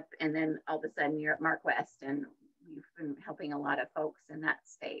Wikiup, and then all of a sudden you're at Mark West, and we've been helping a lot of folks in that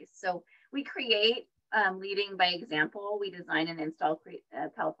space. So we create leading by example. We design and install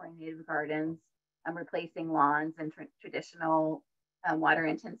California native gardens, replacing lawns and traditional water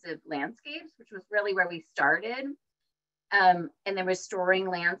intensive landscapes, which was really where we started. And then restoring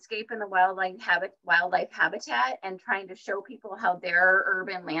landscape in the wildlife habitat, and trying to show people how their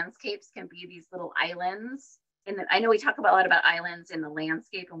urban landscapes can be these little islands. And I know we talk a lot about islands in the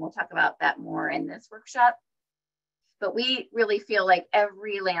landscape, and we'll talk about that more in this workshop. But we really feel like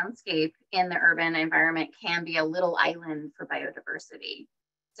every landscape in the urban environment can be a little island for biodiversity.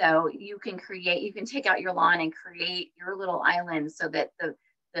 So you can take out your lawn and create your little island so that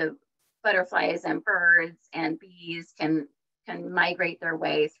the butterflies and birds and bees can migrate their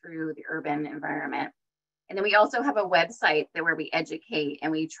way through the urban environment. And then we also have a website where we educate,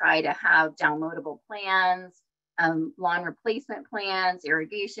 and we try to have downloadable plans, lawn replacement plans,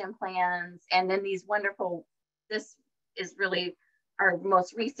 irrigation plans, and then these wonderful, this is really our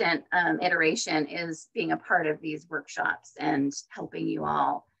most recent iteration, is being a part of these workshops and helping you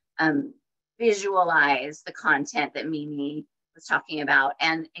all visualize the content that Mimi was talking about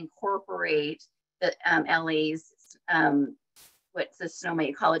and incorporate the Ellie's, what the Sonoma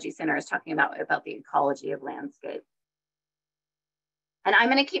Ecology Center is talking about the ecology of landscape. And I'm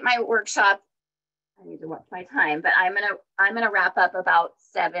going to keep my workshop, I need to watch my time, but I'm going to wrap up about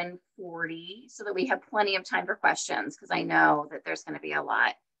 7:40 so that we have plenty of time for questions, because I know that there's going to be a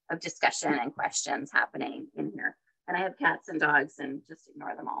lot of discussion and questions happening in here. And I have cats and dogs, and just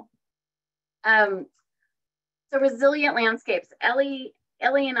ignore them all. So resilient landscapes. Ellie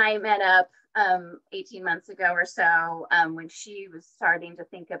and I met up 18 months ago or so, when she was starting to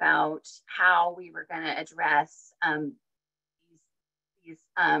think about how we were going to address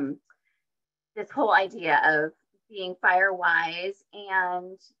this whole idea of being fire wise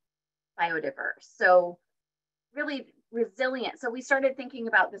and biodiverse. So really resilient. So we started thinking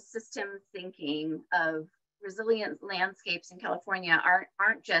about the system thinking of resilient landscapes in California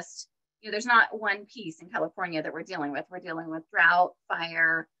aren't just, there's not one piece in California that we're dealing with. We're dealing with drought,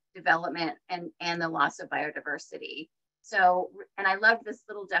 fire, development, and the loss of biodiversity. So, and I love this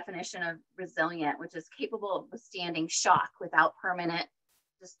little definition of resilient, which is capable of withstanding shock without permanent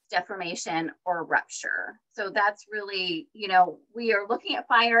just deformation or rupture. So that's really, we are looking at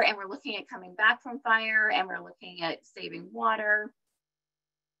fire, and we're looking at coming back from fire, and we're looking at saving water.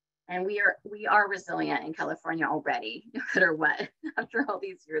 And we are resilient in California already, no matter what, after all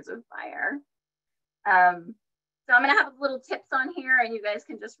these years of fire. So I'm going to have little tips on here, and you guys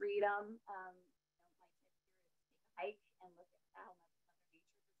can just read them. Hike and look at how much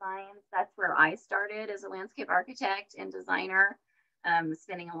nature designs. That's where I started as a landscape architect and designer,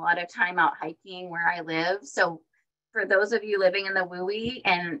 spending a lot of time out hiking where I live. So for those of you living in the WUI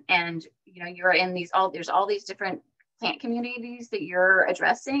and you're in there's all these different plant communities that you're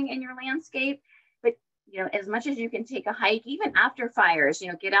addressing in your landscape, but as much as you can take a hike, even after fires,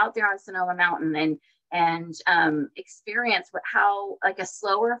 get out there on Sonoma Mountain and experience how like a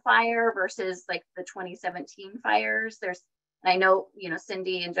slower fire versus like the 2017 fires. And I know,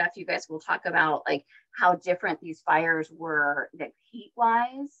 Cindy and Jeff, you guys will talk about like how different these fires were, like heat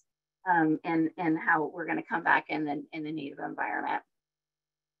wise, and how we're going to come back in the native environment.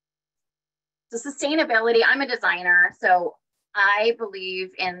 So sustainability, I'm a designer, so I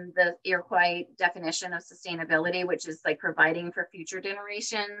believe in the Iroquois definition of sustainability, which is like providing for future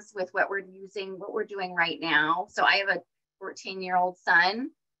generations with what we're doing right now. So I have a 14-year-old son,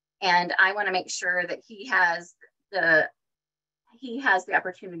 and I want to make sure that he has the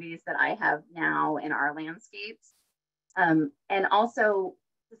opportunities that I have now in our landscapes. And also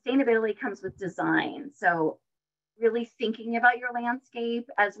sustainability comes with design. So really thinking about your landscape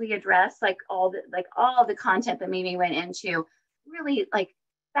as we address all the content that Mimi went into, really like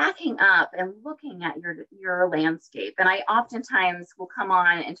backing up and looking at your landscape. And I oftentimes will come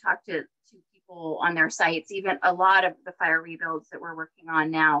on and talk to people on their sites, even a lot of the fire rebuilds that we're working on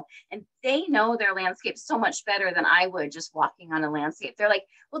now, and they know their landscape so much better than I would just walking on a landscape. They're like,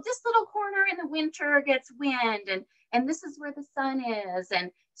 well, this little corner in the winter gets wind, and this is where the sun is. And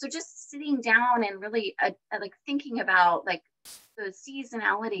so just sitting down and really like thinking about like the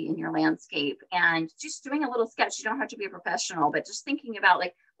seasonality in your landscape and just doing a little sketch. You don't have to be a professional, but just thinking about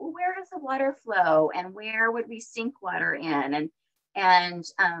like, well, where does the water flow and where would we sink water in? And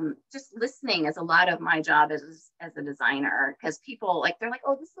just listening is a lot of my job as a designer, because people they're like,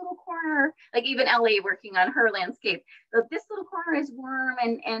 oh, this little corner, like even Ellie working on her landscape, this little corner is warm,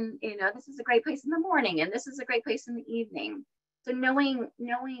 and this is a great place in the morning, and this is a great place in the evening. So knowing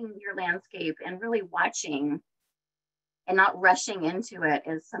your landscape and really watching and not rushing into it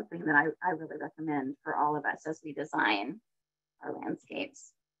is something that I really recommend for all of us as we design our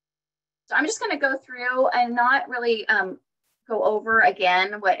landscapes. So I'm just going to go through and not really go over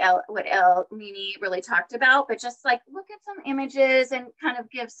again what Mimi really talked about, but just like look at some images and kind of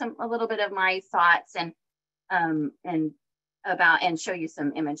give a little bit of my thoughts and show you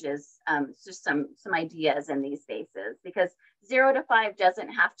some images, just some ideas in these spaces, because 0 to 5 doesn't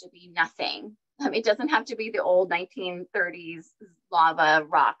have to be nothing. It doesn't have to be the old 1930s lava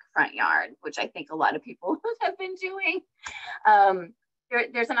rock front yard, which I think a lot of people have been doing.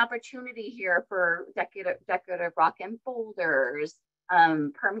 There's an opportunity here for decorative rock and boulders,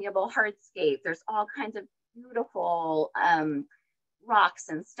 permeable hardscape. There's all kinds of beautiful rocks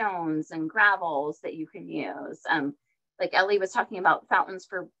and stones and gravels that you can use. Like Ellie was talking about fountains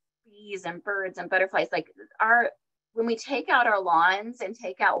for bees and birds and butterflies. Like when we take out our lawns and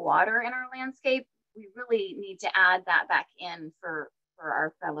take out water in our landscape, we really need to add that back in for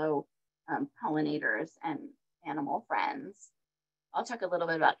our fellow pollinators and animal friends. I'll talk a little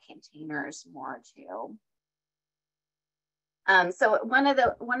bit about containers more too. So one of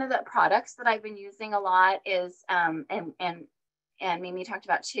the products that I've been using a lot is, and Mimi talked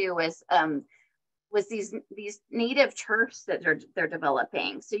about too, was these native turfs that they're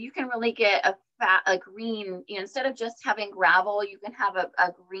developing. So you can really get a green, you know, instead of just having gravel, you can have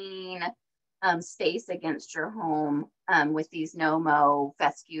a green space against your home with these no-mow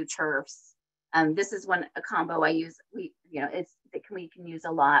fescue turfs. This is a combo I use. We can use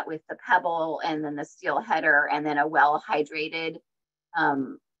a lot with the pebble and then the steel header and then a well-hydrated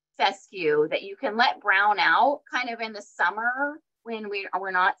fescue that you can let brown out kind of in the summer when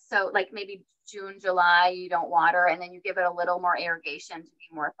we're not so, like maybe June, July, you don't water, and then you give it a little more irrigation to be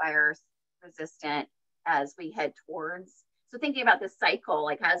more fire resistant as we head towards. So thinking about this cycle,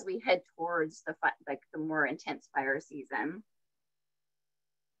 like as we head towards the more intense fire season.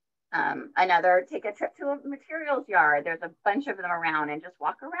 Another, take a trip to a materials yard. There's a bunch of them around, and just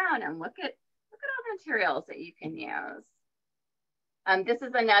walk around and look at all the materials that you can use. This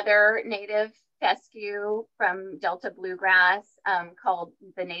is another native fescue from Delta Bluegrass called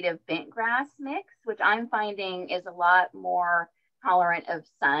the native bentgrass mix, which I'm finding is a lot more tolerant of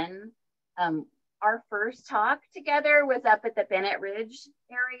sun. Our first talk together was up at the Bennett Ridge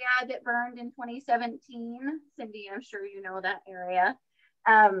area that burned in 2017. Cindy, I'm sure you know that area.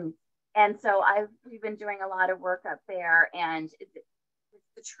 And so we've been doing a lot of work up there, and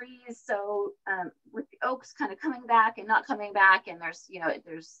the trees, so with the oaks kind of coming back and not coming back, and it's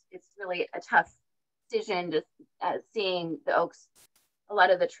really a tough decision to seeing the oaks, a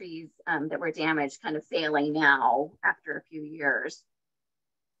lot of the trees that were damaged kind of failing now after a few years.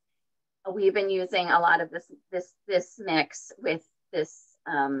 We've been using a lot of this mix with this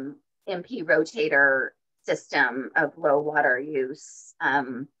MP rotator system of lower water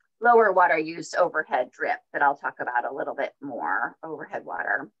use overhead drip that I'll talk about a little bit more, overhead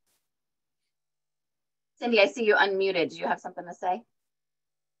water. Cindy, I see you unmuted. Do you have something to say?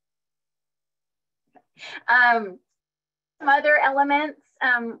 Some other elements,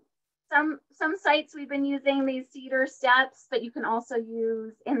 some sites we've been using these cedar steps, but you can also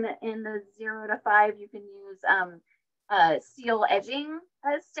use in the 0 to 5, you can use steel edging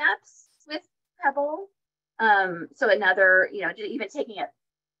steps with pebble. So another, even taking it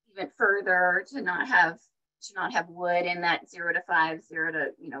even further to not have wood in that 0 to 5, 0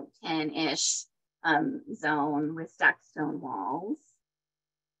 to 10-ish zone with stacked stone walls.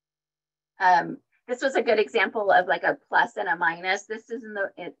 This was a good example of like a plus and a minus. This is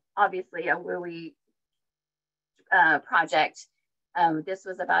obviously a WUI project. This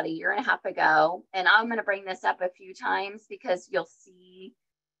was about 1.5 years ago, and I'm going to bring this up a few times because you'll see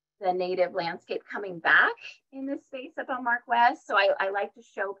the native landscape coming back in this space up on Mark West. So I like to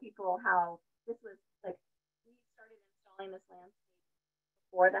show people how this was like, we started installing this landscape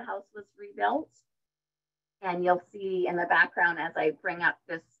before the house was rebuilt. And you'll see in the background as I bring up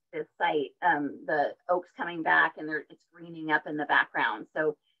this site, the oaks coming back, and it's greening up in the background.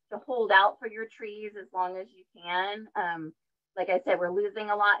 So to hold out for your trees as long as you can. Like I said, we're losing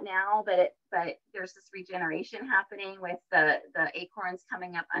a lot now, but there's this regeneration happening with the acorns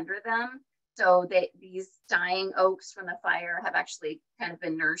coming up under them. So these dying oaks from the fire have actually kind of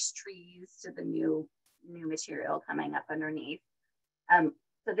been nurse trees to the new material coming up underneath.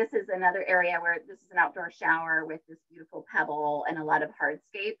 So this is another area where this is an outdoor shower with this beautiful pebble and a lot of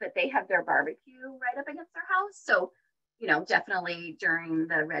hardscape, but they have their barbecue right up against their house. So, definitely during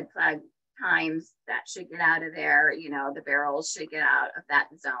the red flag times that should get out of there, the barrels should get out of that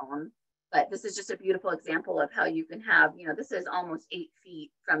zone. But this is just a beautiful example of how you can have, this is almost 8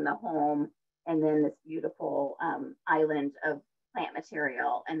 feet from the home, and then this beautiful island of plant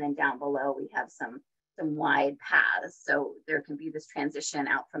material. And then down below, we have some wide paths. So there can be this transition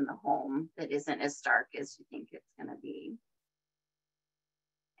out from the home that isn't as stark as you think it's going to be.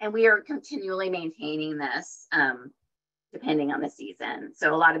 And we are continually maintaining this depending on the season.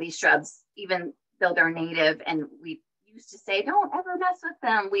 So a lot of these shrubs, even though they're native and we used to say, don't ever mess with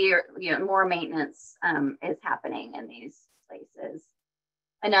them, more maintenance is happening in these places.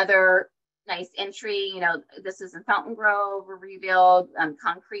 Another nice entry, this is in Fountain Grove, a rebuild,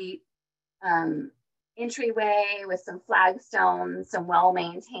 concrete entryway with some flagstones, some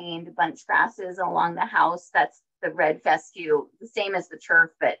well-maintained bunch grasses along the house. That's the red fescue, the same as the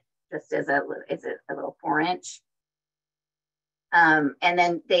turf, but just as a little 4-inch. And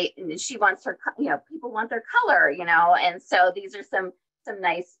then she wants her, people want their color, and so these are some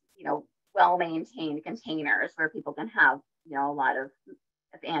nice, well-maintained containers where people can have, a lot of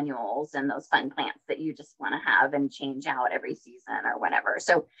annuals and those fun plants that you just want to have and change out every season or whatever.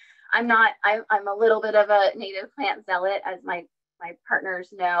 So I'm a little bit of a native plant zealot, as my partners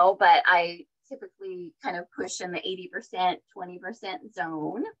know, but I typically kind of push in the 80%, 20%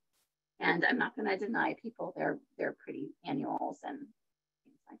 zone. And I'm not going to deny people they're pretty annuals and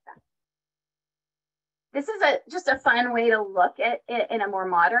things like that. This is just a fun way to look at it in a more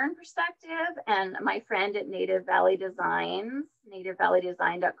modern perspective. And my friend at Native Valley Designs,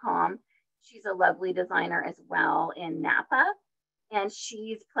 nativevalleydesign.com, she's a lovely designer as well in Napa. And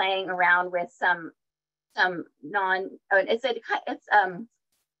she's playing around with some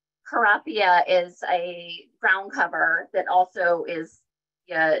Carapia is a ground cover that also is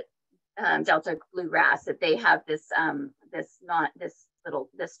Delta bluegrass, that they have this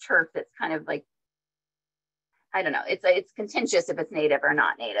turf that's kind of like, I don't know, it's contentious if it's native or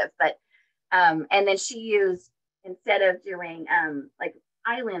not native, but and then she used, instead of doing like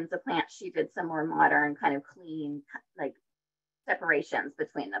islands of plants, she did some more modern kind of clean like separations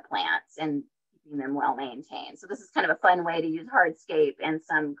between the plants and keeping them well maintained. So this is kind of a fun way to use hardscape and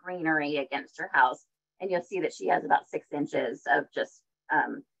some greenery against her house. And you'll see that she has about 6 inches of just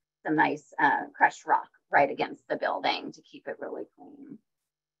some nice crushed rock right against the building to keep it really clean.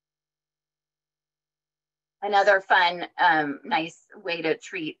 Another fun, nice way to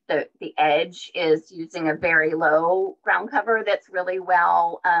treat the edge is using a very low ground cover that's really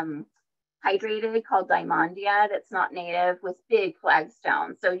well hydrated, called Diamondia, that's not native, with big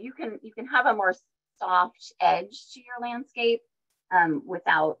flagstones. So you can have a more soft edge to your landscape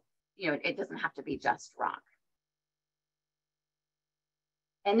without, it doesn't have to be just rock.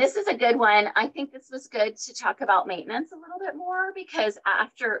 And this is a good one. I think this was good to talk about maintenance a little bit more, because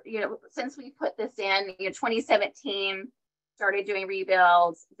after, since we put this in, 2017, started doing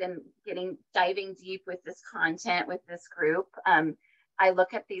rebuilds, then diving deep with this content with this group. I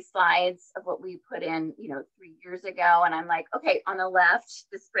look at these slides of what we put in, 3 years ago, and I'm like, okay, on the left,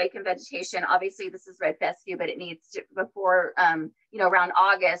 this break in vegetation, obviously this is red fescue, but it needs to, before, around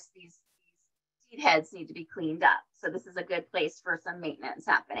August, these seed heads need to be cleaned up. So this is a good place for some maintenance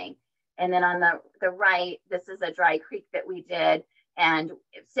happening. And then on the right, this is a dry creek that we did. And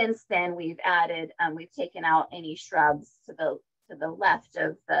since then we've added, we've taken out any shrubs to the left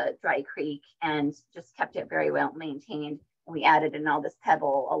of the dry creek and just kept it very well maintained. And we added in all this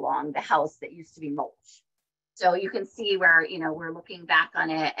pebble along the house that used to be mulch. So you can see where, we're looking back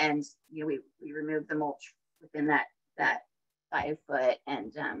on it, and, we removed the mulch within that 5 foot,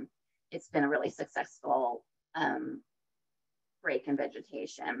 and it's been a really successful break in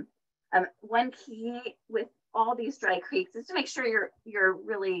vegetation. One key with all these dry creeks is to make sure you're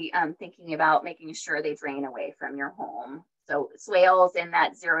really thinking about making sure they drain away from your home. So swales in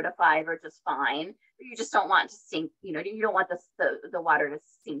that 0 to 5 are just fine, but you just don't want to sink, you don't want the water to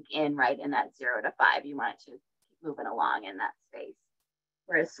sink in right in that 0 to 5. You want it to keep moving along in that space.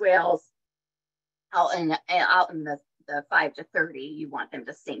 Whereas swales out in the 5 to 30, you want them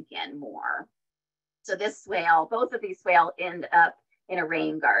to sink in more. So this swale, both of these swale end up in a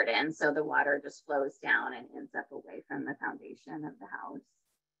rain garden. So the water just flows down and ends up away from the foundation of the house.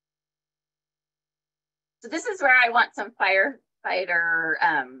 So this is where I want some firefighter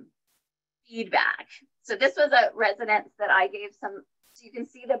feedback. So this was a residence that I gave some, so you can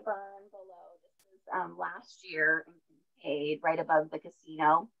see the burn below. This was last year in Kincaid, right above the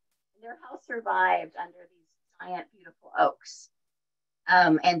casino. And their house survived under these giant, beautiful oaks.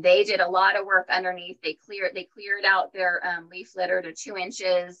 And they did a lot of work underneath. They cleared out their leaf litter to 2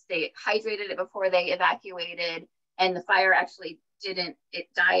 inches. They hydrated it before they evacuated, and the fire actually it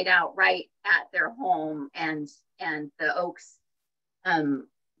died out right at their home, and the oaks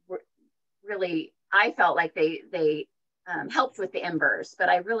really, I felt like they helped with the embers. But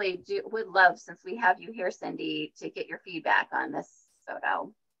I really would love, since we have you here, Cindy, to get your feedback on this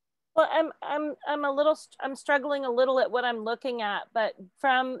photo. Well, I'm struggling a little at what I'm looking at, but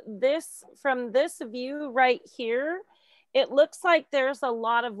from this view right here, it looks like there's a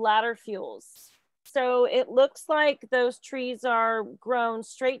lot of ladder fuels. So it looks like those trees are grown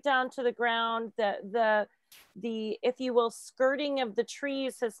straight down to the ground. The if you will, skirting of the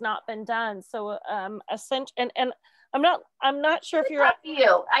trees has not been done. So and I'm not sure if you're tough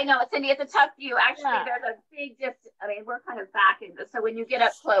view. I know, Cindy, it's a tough view. Actually, yeah. There's a big distance. I mean, we're kind of back in this. So when you get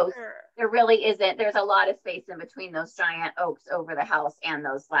up close, sure, there really isn't. There's a lot of space in between those giant oaks over the house and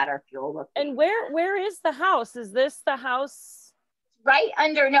those ladder fuel looking. And where is the house? Is this the house? Right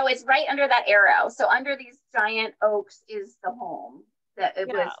under, no, it's right under that arrow. So under these giant oaks is the home that it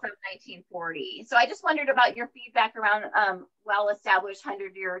was from 1940. So I just wondered about your feedback around well-established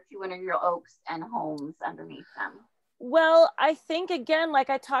 100-year, 200-year oaks and homes underneath them. Well, I think again, like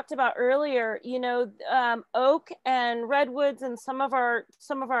I talked about earlier, you know, oak and redwoods and some of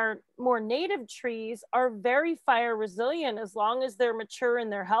our more native trees are very fire resilient as long as they're mature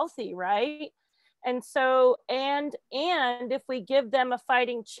and they're healthy, right? And so, and if we give them a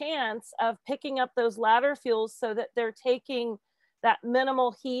fighting chance of picking up those ladder fuels so that they're taking that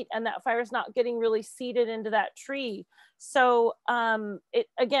minimal heat and that fire's not getting really seeded into that tree. So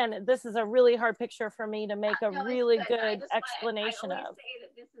again, this is a really hard picture for me to make a really good explanation of. I always say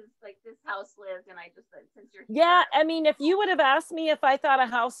that this is like this house lived, and I just said, since you're here. Yeah, I mean, if you would have asked me if I thought a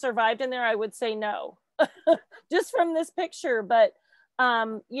house survived in there, I would say no, just from this picture. But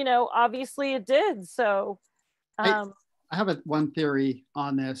you know, obviously it did. So I have one theory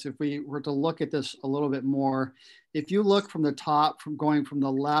on this. If we were to look at this a little bit more, if you look from the top, from going from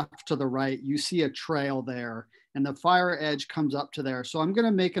the left to the right, you see a trail there and the fire edge comes up to there. So I'm going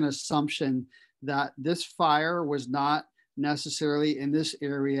to make an assumption that this fire was not necessarily in this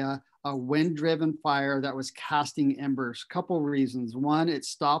area a wind-driven fire that was casting embers. Couple reasons. One, it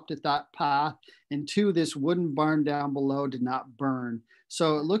stopped at that path, and two, this wooden barn down below did not burn.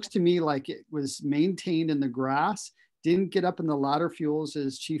 So it looks to me like it was maintained in the grass, didn't get up in the ladder fuels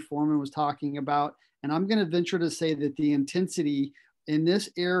as Chief Foreman was talking about. And I'm going to venture to say that the intensity in this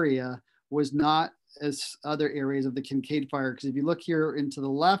area was not as other areas of the Kincaid fire. Because if you look here into the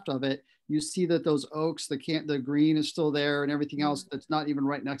left of it, you see that those oaks, the green is still there and everything else that's not even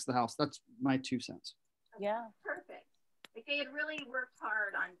right next to the house. That's my 2 cents. Yeah. Perfect. Like they had really worked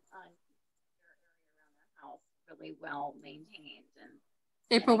hard on their area around their house, really well maintained. And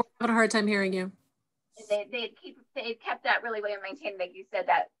April, we're having a hard time hearing you. They kept that really well maintained. Like you said,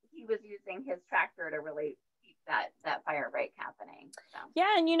 that he was using his tractor to really keep that fire break happening. So.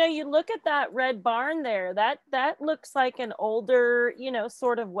 Yeah, and you know, you look at that red barn there. That looks like an older, you know,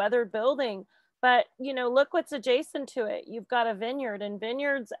 sort of weathered building. But you know, look what's adjacent to it. You've got a vineyard, and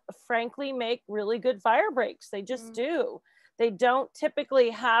vineyards, frankly, make really good fire breaks. They just do. They don't typically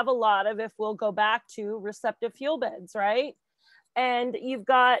have a lot of, if we'll go back to receptive fuel beds, right? And you've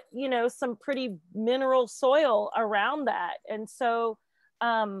got, you know, some pretty mineral soil around that. And so,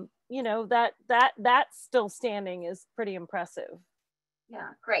 you know, that's still standing is pretty impressive. Yeah,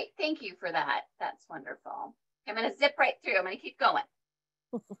 great. Thank you for that. That's wonderful. I'm going to zip right through. I'm going to keep going.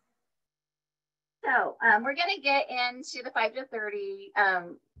 So we're going to get into the 5 to 30.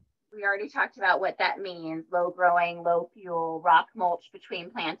 We already talked about what that means: low growing, low fuel, rock mulch between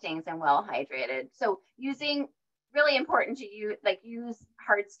plantings, and well hydrated. So really important to use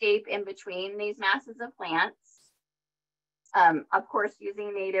hardscape in between these masses of plants. Of course,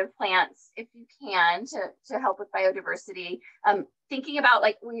 using native plants if you can to help with biodiversity. Thinking about,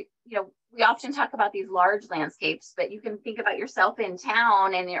 like, we often talk about these large landscapes, but you can think about yourself in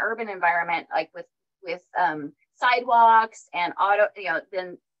town and the urban environment, like with sidewalks and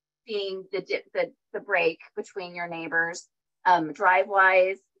then being the break between your neighbors,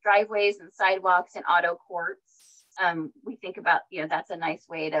 driveways and sidewalks and auto courts. We think about, that's a nice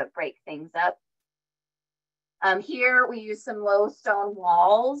way to break things up. Here we use some low stone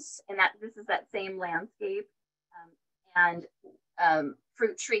walls, and this is that same landscape, and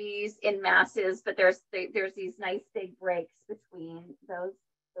fruit trees in masses, but there's these nice big breaks between those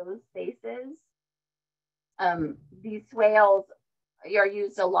spaces. These swales are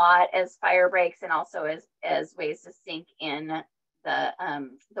used a lot as fire breaks and also as ways to sink in the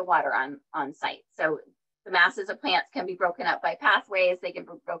water on site. So the masses of plants can be broken up by pathways. They can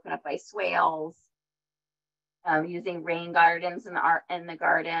be broken up by swales. Using rain gardens in the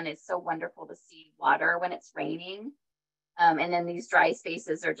garden, it's so wonderful to see water when it's raining. And then these dry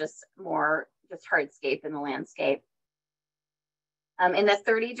spaces are just hardscape in the landscape. In the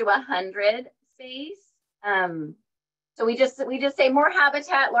 30 to 100 space, so we just say more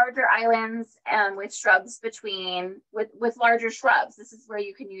habitat, larger islands, with shrubs with larger shrubs. This is where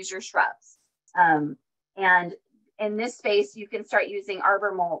you can use your shrubs. And in this space, you can start using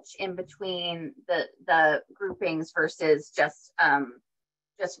arbor mulch in between the groupings versus just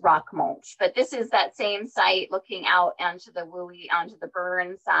rock mulch. But this is that same site looking out onto the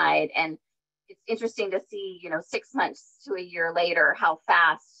burn side. And it's interesting to see, 6 months to a year later, how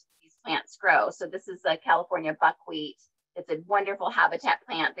fast these plants grow. So this is the California buckwheat. It's a wonderful habitat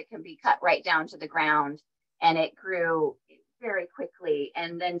plant that can be cut right down to the ground. And it grew very quickly.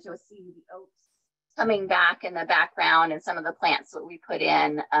 And then to see the oaks coming back in the background and some of the plants that we put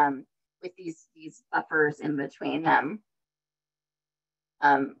in with these buffers in between them.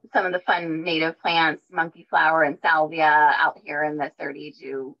 Some of the fun native plants, monkey flower and salvia out here in the 30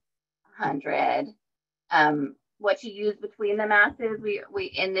 to 100. What you use between the masses, we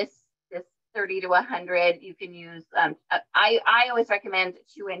in this 30 to 100. You can use, I always recommend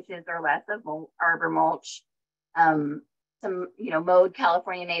 2 inches or less of arbor mulch. Some, mowed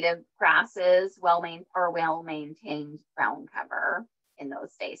California native grasses, well-maintained ground cover in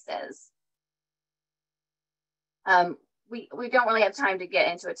those spaces. We don't really have time to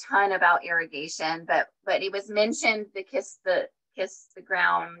get into a ton about irrigation, but it was mentioned the Kiss the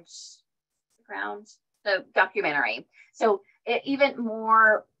Ground, the documentary. So it even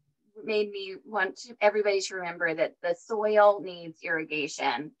more made me want everybody to remember that the soil needs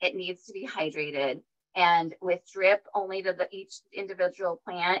irrigation. It needs to be hydrated, and with drip only to each individual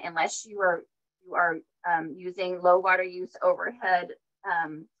plant, unless you are using low water use overhead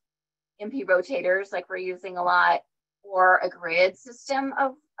MP rotators like we're using a lot, or a grid system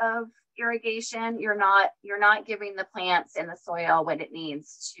of irrigation, you're not giving the plants and the soil what it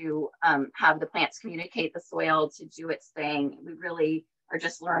needs to have the plants communicate the soil to do its thing. We really are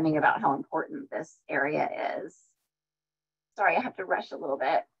just learning about how important this area is. Sorry, I have to rush a little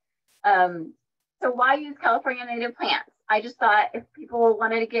bit. So why use California native plants? I just thought if people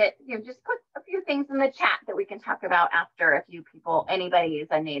wanted to get, just put a few things in the chat that we can talk about after anybody is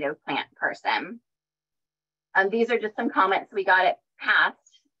a native plant person. These are just some comments we got at past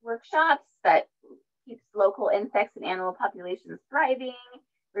workshops that keeps local insects and animal populations thriving,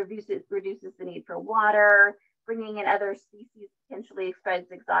 reduces the need for water, bringing in other species potentially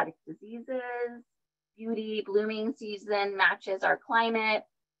spreads exotic diseases, beauty, blooming season matches our climate,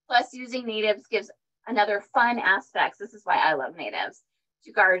 plus using natives gives another fun aspects. This is why I love natives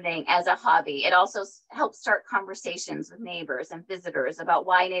to gardening as a hobby. It also helps start conversations with neighbors and visitors about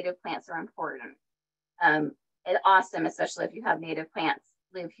why native plants are important. It's awesome, especially if you have native plants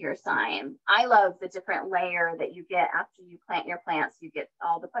live here sign. I love the different layer that you get after you plant your plants. You get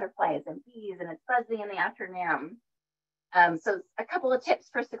all the butterflies and bees, and it's fuzzy in the afternoon. So a couple of tips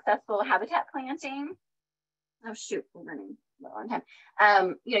for successful habitat planting. Oh shoot, we're running low on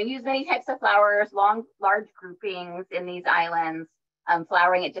time. Use many types of flowers, large groupings in these islands,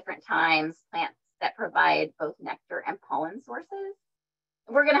 flowering at different times, plants that provide both nectar and pollen sources.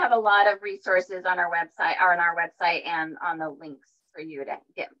 We're going to have a lot of resources on our website and on the links for you to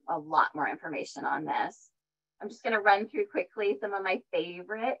get a lot more information on this. I'm just going to run through quickly some of my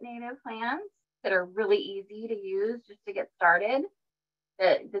favorite native plants that are really easy to use just to get started.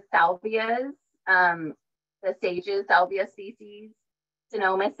 The salvias, the sages, salvia species.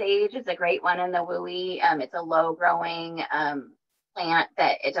 Sonoma sage is a great one in the WUI. It's a low growing plant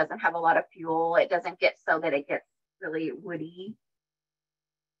that it doesn't have a lot of fuel. It doesn't get so that it gets really woody.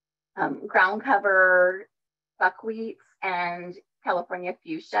 Ground cover buckwheats and California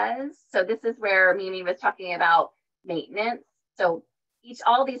fuchsias. So this is where Mimi was talking about maintenance. So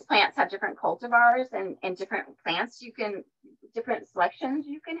all these plants have different cultivars and different plants different selections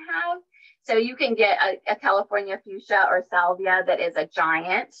you can have. So you can get a California fuchsia or salvia that is a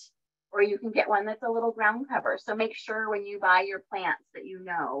giant, or you can get one that's a little ground cover. So make sure when you buy your plants that you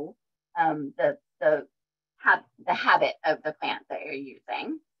know the habit of the plant that you're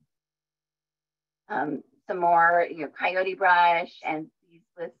using. Some more, coyote brush and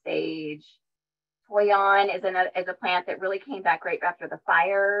seedless sage. Toyon is a plant that really came back right after the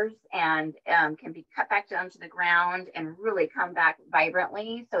fires and can be cut back down to the ground and really come back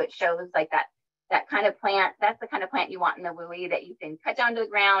vibrantly. So it shows like that kind of plant. That's the kind of plant you want in the WUI, that you can cut down to the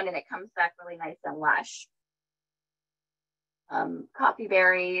ground and it comes back really nice and lush. Coffee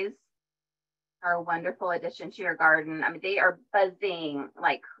berries are a wonderful addition to your garden. I mean, they are buzzing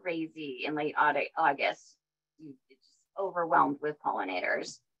like crazy in late August. It's just overwhelmed with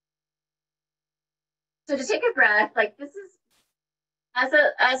pollinators. So to take a breath, like this is,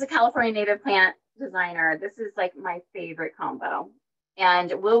 as a California native plant designer, this is like my favorite combo.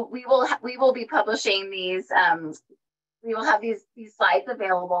 And we will be publishing these. We will have these slides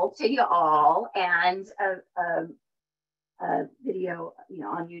available to you all, and a video,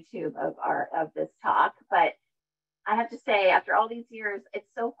 on YouTube of this talk. But I have to say, after all these years, it's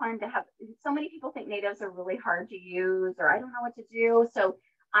so fun to have. So many people think natives are really hard to use, or I don't know what to do. So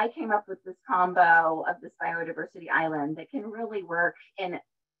I came up with this combo of this biodiversity island that can really work in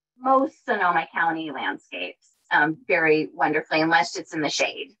most Sonoma County landscapes very wonderfully, unless it's in the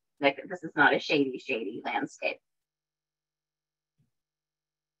shade. Like this is not a shady landscape.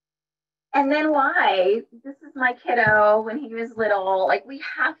 And then why? This is my kiddo when he was little. Like we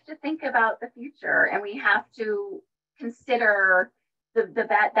have to think about the future, and we have to consider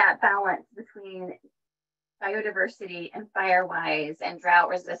that balance between biodiversity and firewise and drought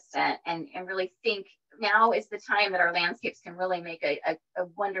resistant, and really think now is the time that our landscapes can really make a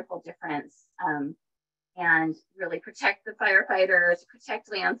wonderful difference and really protect the firefighters,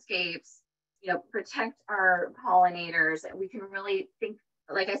 protect landscapes, you know, protect our pollinators. We can really think,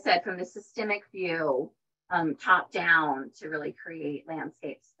 like I said, from the systemic view, top down, to really create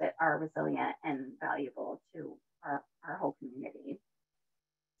landscapes that are resilient and valuable to our whole community.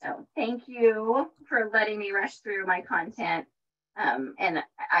 So thank you for letting me rush through my content. And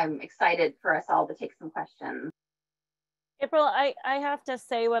I'm excited for us all to take some questions. April, I have to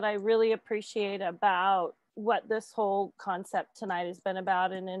say what I really appreciate about what this whole concept tonight has been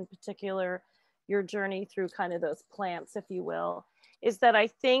about, and in particular, your journey through kind of those plants, if you will, is that I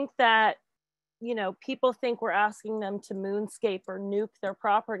think that, you know, people think we're asking them to moonscape or nuke their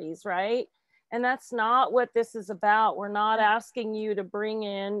properties, right? And that's not what this is about. We're not asking you to bring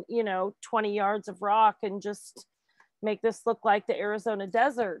in, you know, 20 yards of rock and just make this look like the Arizona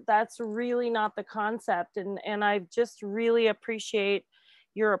desert. That's really not the concept. And I just really appreciate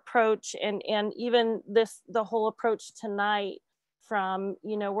your approach, and even the whole approach tonight from,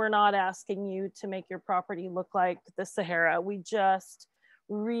 you know, we're not asking you to make your property look like the Sahara. We just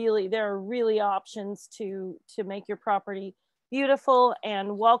really, there are really options to make your property beautiful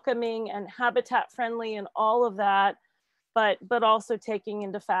and welcoming and habitat friendly and all of that, but also taking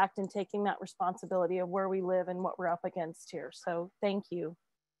into fact and taking that responsibility of where we live and what we're up against here. So thank you.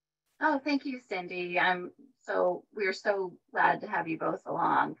 Oh, thank you, Cindy. We're so glad to have you both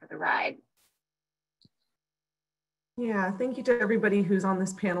along for the ride. Yeah, thank you to everybody who's on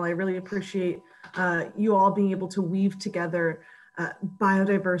this panel. I really appreciate you all being able to weave together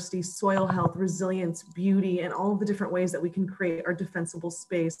biodiversity, soil health, resilience, beauty, and all of the different ways that we can create our defensible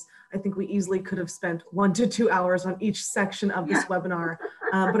space. I think we easily could have spent 1 to 2 hours on each section of this webinar,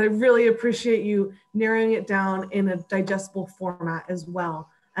 but I really appreciate you narrowing it down in a digestible format as well.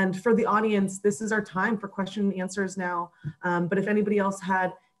 And for the audience, this is our time for question and answers now. But if anybody else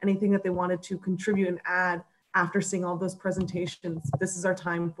had anything that they wanted to contribute and add after seeing all those presentations, this is our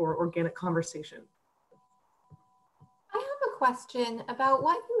time for organic conversation. I have a question about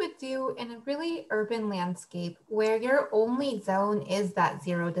what you would do in a really urban landscape where your only zone is that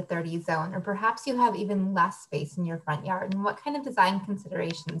 0 to 30 zone, or perhaps you have even less space in your front yard, and what kind of design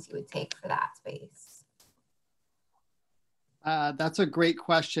considerations you would take for that space? That's a great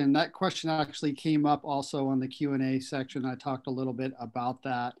question. That question actually came up also on the Q&A section. I talked a little bit about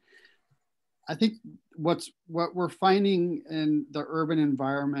that. I think what we're finding in the urban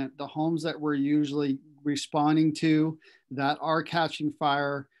environment, the homes that we're usually responding to that are catching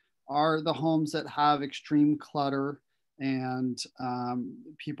fire are the homes that have extreme clutter and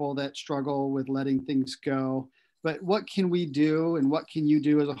people that struggle with letting things go. But what can we do, and what can you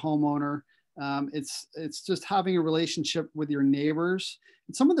do as a homeowner? It's just having a relationship with your neighbors.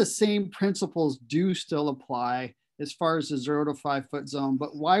 And some of the same principles do still apply as far as the 0 to 5 foot zone,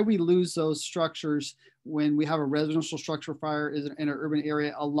 but why we lose those structures when we have a residential structure fire in an urban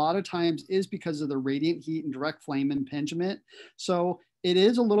area, a lot of times is because of the radiant heat and direct flame impingement. So it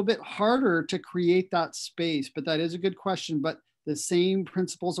is a little bit harder to create that space, but that is a good question. But the same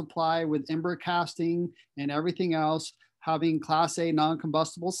principles apply with ember casting and everything else. Having Class A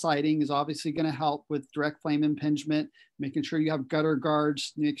non-combustible siding is obviously going to help with direct flame impingement, making sure you have gutter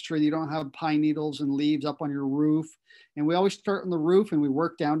guards, make sure you don't have pine needles and leaves up on your roof. And we always start on the roof and we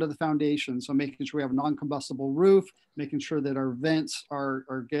work down to the foundation. So making sure we have a non-combustible roof, making sure that our vents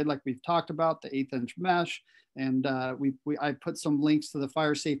are good, like we've talked about, the 1/8 inch mesh. And I put some links to the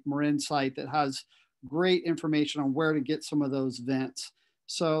Fire Safe Marin site that has great information on where to get some of those vents.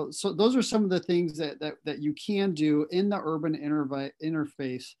 So those are some of the things that you can do in the urban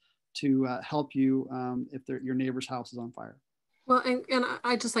interface to help you if your neighbor's house is on fire. Well, and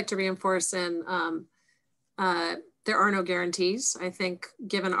I just like to reinforce, and there are no guarantees. I think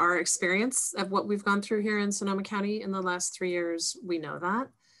given our experience of what we've gone through here in Sonoma County in the last 3 years, we know that.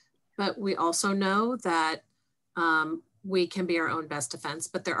 But we also know that we can be our own best defense,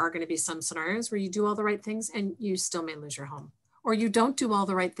 but there are going to be some scenarios where you do all the right things and you still may lose your home. Or you don't do all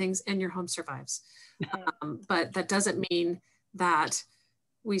the right things and your home survives. But that doesn't mean that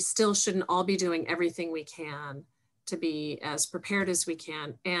we still shouldn't all be doing everything we can to be as prepared as we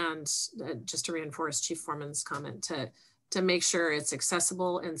can. And just to reinforce Chief Foreman's comment, to make sure it's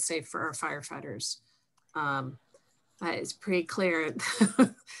accessible and safe for our firefighters. It's pretty clear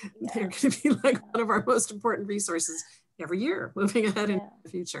they're going to be like one of our most important resources every year moving ahead into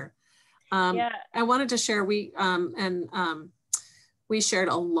the future. I wanted to share, we shared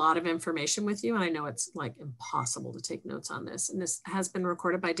a lot of information with you, and I know it's like impossible to take notes on this. And this has been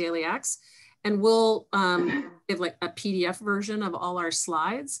recorded by Daily X, and we'll give like a PDF version of all our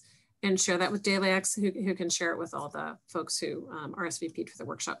slides and share that with Daily X, who can share it with all the folks who RSVP'd for the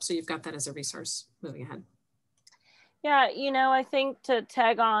workshop. So you've got that as a resource moving ahead. Yeah, you know, I think to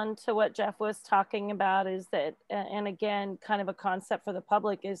tag on to what Jeff was talking about is that, and again, kind of a concept for the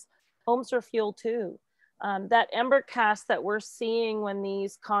public is homes are fuel too. That ember cast that we're seeing when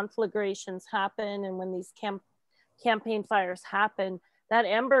these conflagrations happen and when these campaign fires happen, that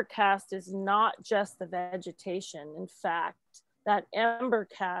ember cast is not just the vegetation. In fact, that ember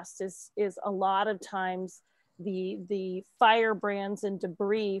cast is a lot of times the firebrands and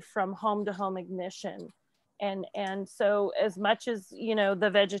debris from home to home ignition. And so as much as, you know, the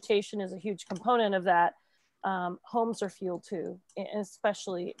vegetation is a huge component of that, homes are fuel too,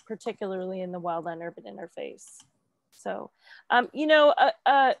 especially particularly in the wildland urban interface. So, you know,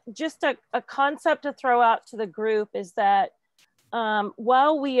 just a concept to throw out to the group is that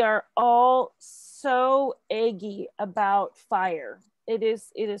while we are all so eggy about fire, it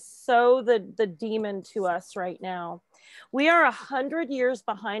is so the demon to us right now. We are 100 years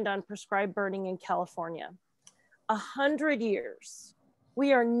behind on prescribed burning in California. 100 years.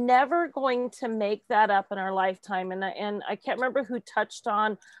 We are never going to make that up in our lifetime. And I can't remember who touched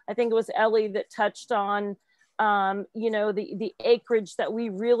on, I think it was Ellie that touched on, you know, the acreage that we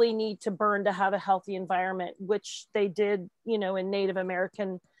really need to burn to have a healthy environment, which they did, you know, in Native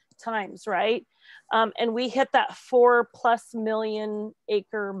American times, right? And we hit that 4+ million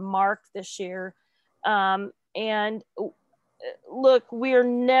acre mark this year. And look, we're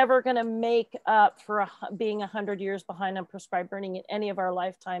never going to make up for being 100 years behind on prescribed burning in any of our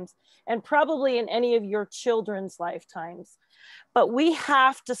lifetimes, and probably in any of your children's lifetimes. But we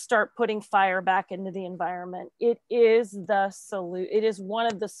have to start putting fire back into the environment. It is it is one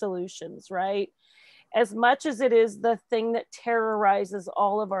of the solutions, right? As much as it is the thing that terrorizes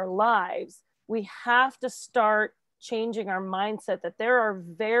all of our lives, we have to start changing our mindset that there are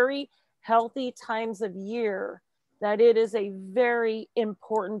very healthy times of year that it is a very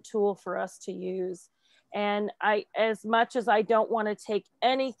important tool for us to use. And as much as I don't want to take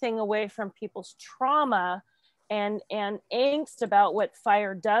anything away from people's trauma and angst about what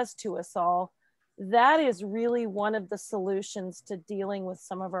fire does to us all, that is really one of the solutions to dealing with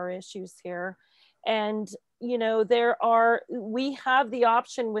some of our issues here. And, you know, we have the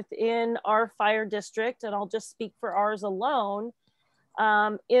option within our fire district, and I'll just speak for ours alone,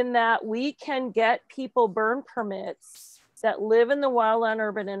 in that we can get people burn permits that live in the wildland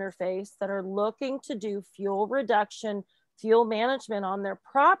urban interface that are looking to do fuel reduction, fuel management on their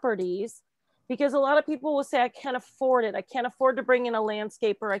properties, because a lot of people will say, I can't afford it. I can't afford to bring in a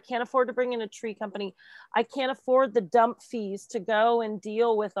landscaper. I can't afford to bring in a tree company. I can't afford the dump fees to go and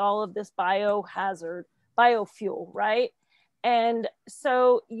deal with all of this biofuel, right? And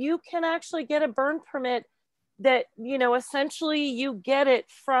so you can actually get a burn permit that, you know, essentially you get it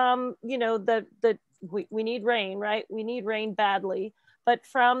from, you know, we need rain, right? We need rain badly. But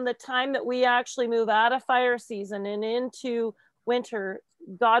from the time that we actually move out of fire season and into winter,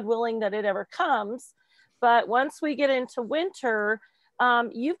 God willing that it ever comes, but once we get into winter,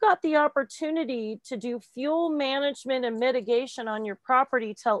 you've got the opportunity to do fuel management and mitigation on your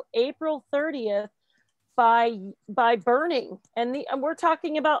property till April 30th by burning. And we're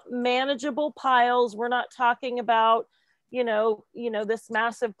talking about manageable piles. We're not talking about, you know, this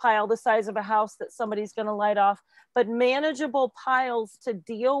massive pile the size of a house that somebody's going to light off, but manageable piles to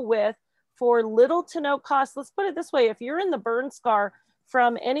deal with for little to no cost. Let's put it this way. If you're in the burn scar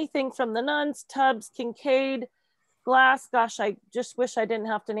from anything from the Nuns, Tubbs, Kincaid, Glass, gosh, I just wish I didn't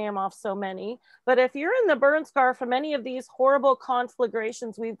have to name off so many. But if you're in the burn scar from any of these horrible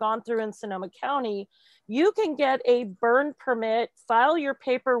conflagrations we've gone through in Sonoma County, you can get a burn permit, file your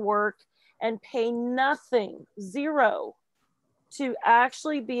paperwork, and pay nothing, zero, to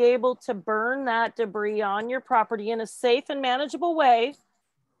actually be able to burn that debris on your property in a safe and manageable way.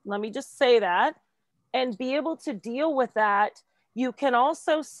 Let me just say that, and be able to deal with that. You can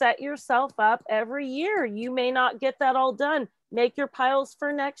also set yourself up every year. You may not get that all done. Make your piles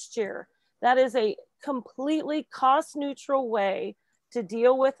for next year. That is a completely cost neutral way to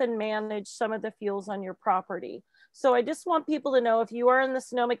deal with and manage some of the fuels on your property. So I just want people to know, if you are in the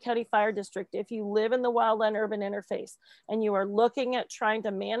Sonoma County Fire District, if you live in the wildland urban interface and you are looking at trying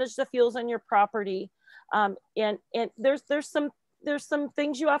to manage the fuels on your property, and there's some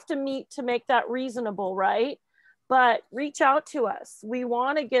things you have to meet to make that reasonable, right? But reach out to us. We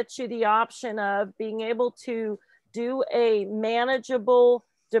want to get you the option of being able to do a manageable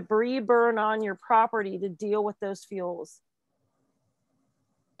debris burn on your property to deal with those fuels.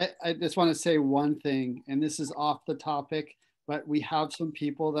 I just want to say one thing, and this is off the topic, but we have some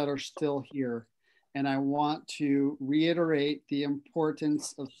people that are still here. And I want to reiterate the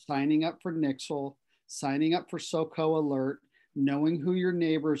importance of signing up for Nixle, signing up for SoCo Alert, knowing who your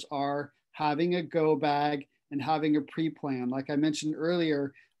neighbors are, having a go bag, and having a pre-plan. Like I mentioned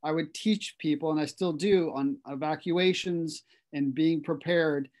earlier, I would teach people, and I still do, on evacuations and being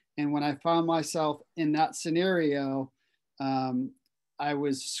prepared. And when I found myself in that scenario, I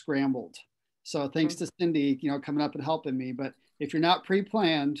was scrambled. So thanks to Cindy, coming up and helping me. But if you're not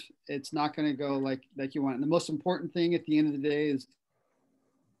pre-planned, it's not going to go like you want. And the most important thing at the end of the day is.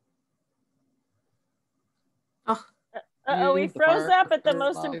 We froze up at the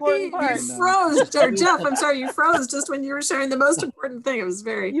most important part. You froze, or Jeff, I'm sorry, you froze just when you were sharing the most important thing. It was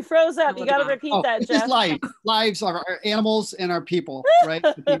very. You froze up. You got to repeat that, Jeff. Lives are our animals and our people, right?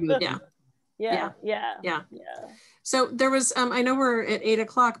 Yeah. So there was, I know we're at 8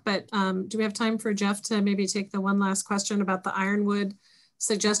 o'clock, but do we have time for Jeff to maybe take the one last question about the ironwood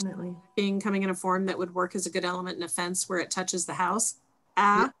suggestion being coming in a form that would work as a good element in a fence where it touches the house?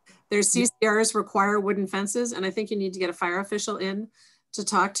 There's CCRs require wooden fences, and I think you need to get a fire official in to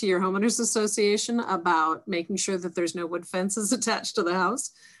talk to your homeowners association about making sure that there's no wood fences attached to the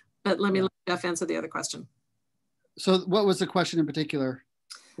house. But let me let Jeff answer the other question. So what was the question in particular?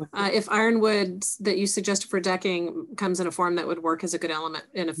 If ironwood that you suggested for decking comes in a form that would work as a good element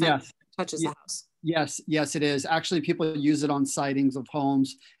in a fence that touches the house. Yes, it is. Actually, people use it on sidings of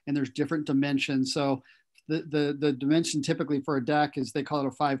homes, and there's different dimensions. So the dimension typically for a deck is, they call it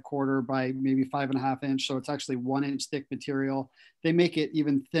a 5/4 by maybe 5.5 inch. So it's actually 1 inch thick material. They make it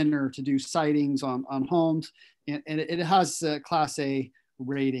even thinner to do sidings on homes. And it has a Class A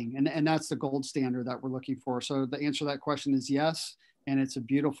rating. And that's the gold standard that we're looking for. So the answer to that question is yes. And it's a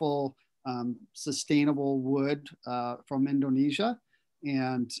beautiful, sustainable wood from Indonesia.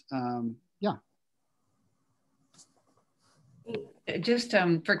 And Just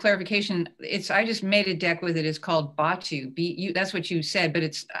for clarification, I just made a deck with it. It's called Batu. That's what you said, but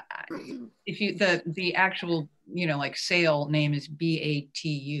it's if you the actual like sale name is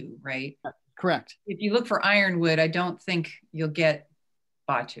BATU, right? Correct. If you look for ironwood, I don't think you'll get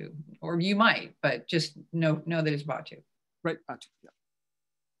Batu, or you might, but just know that it's Batu. Right, Batu. Yeah.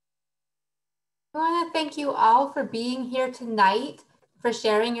 I want to thank you all for being here tonight, for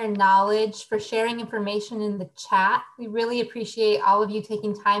sharing your knowledge, for sharing information in the chat. We really appreciate all of you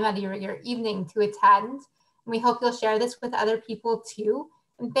taking time out of your evening to attend. And we hope you'll share this with other people too.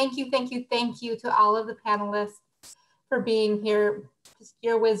 And thank you to all of the panelists for being here. Just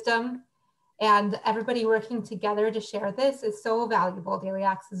your wisdom and everybody working together to share this is so valuable. Daily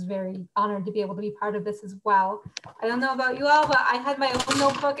Axe is very honored to be able to be part of this as well. I don't know about you all, but I had my own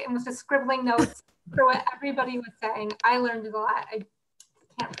notebook and was just scribbling notes for what everybody was saying. I learned a lot. I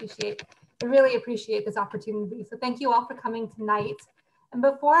really appreciate this opportunity. So thank you all for coming tonight. And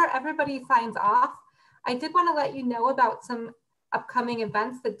before everybody signs off, I did want to let you know about some upcoming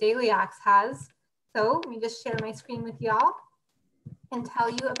events that Daily Axe has. So let me just share my screen with y'all and tell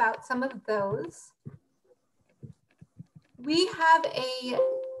you about some of those. We have a,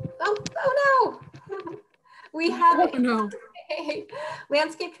 we have a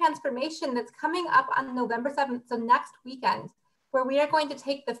landscape transformation that's coming up on November 7th, so next weekend, where we are going to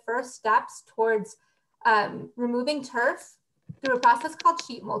take the first steps towards removing turf through a process called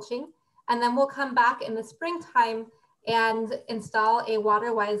sheet mulching. And then we'll come back in the springtime and install a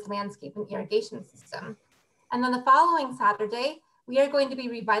water-wise landscape and irrigation system. And then the following Saturday, we are going to be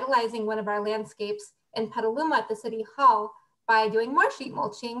revitalizing one of our landscapes in Petaluma at the City Hall by doing more sheet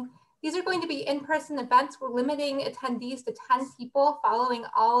mulching. These are going to be in-person events. We're limiting attendees to 10 people following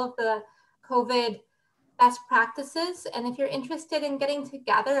all of the COVID best practices. And if you're interested in getting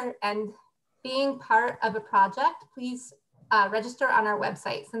together and being part of a project, please register on our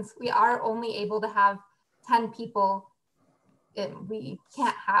website. Since we are only able to have 10 people, we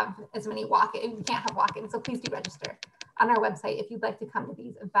can't have as many walk-ins. We can't have walk-ins, so please do register on our website if you'd like to come to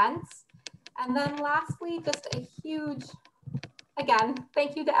these events. And then lastly, just a huge, again,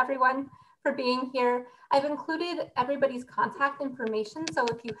 thank you to everyone for being here. I've included everybody's contact information, so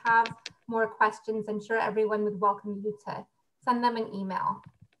if you have more questions, I'm sure everyone would welcome you to send them an email.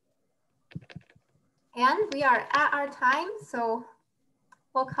 And we are at our time, so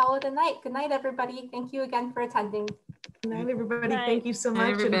we'll call it a night. Good night, everybody. Thank you again for attending. Good night, everybody. Good night. Thank you so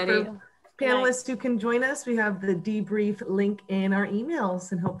much. And for panelists who can join us, we have the debrief link in our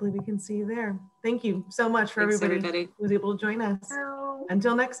emails, and hopefully we can see you there. Thank you so much for everybody who was able to join us.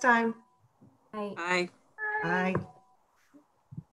 Until next time. Bye. Bye. Bye.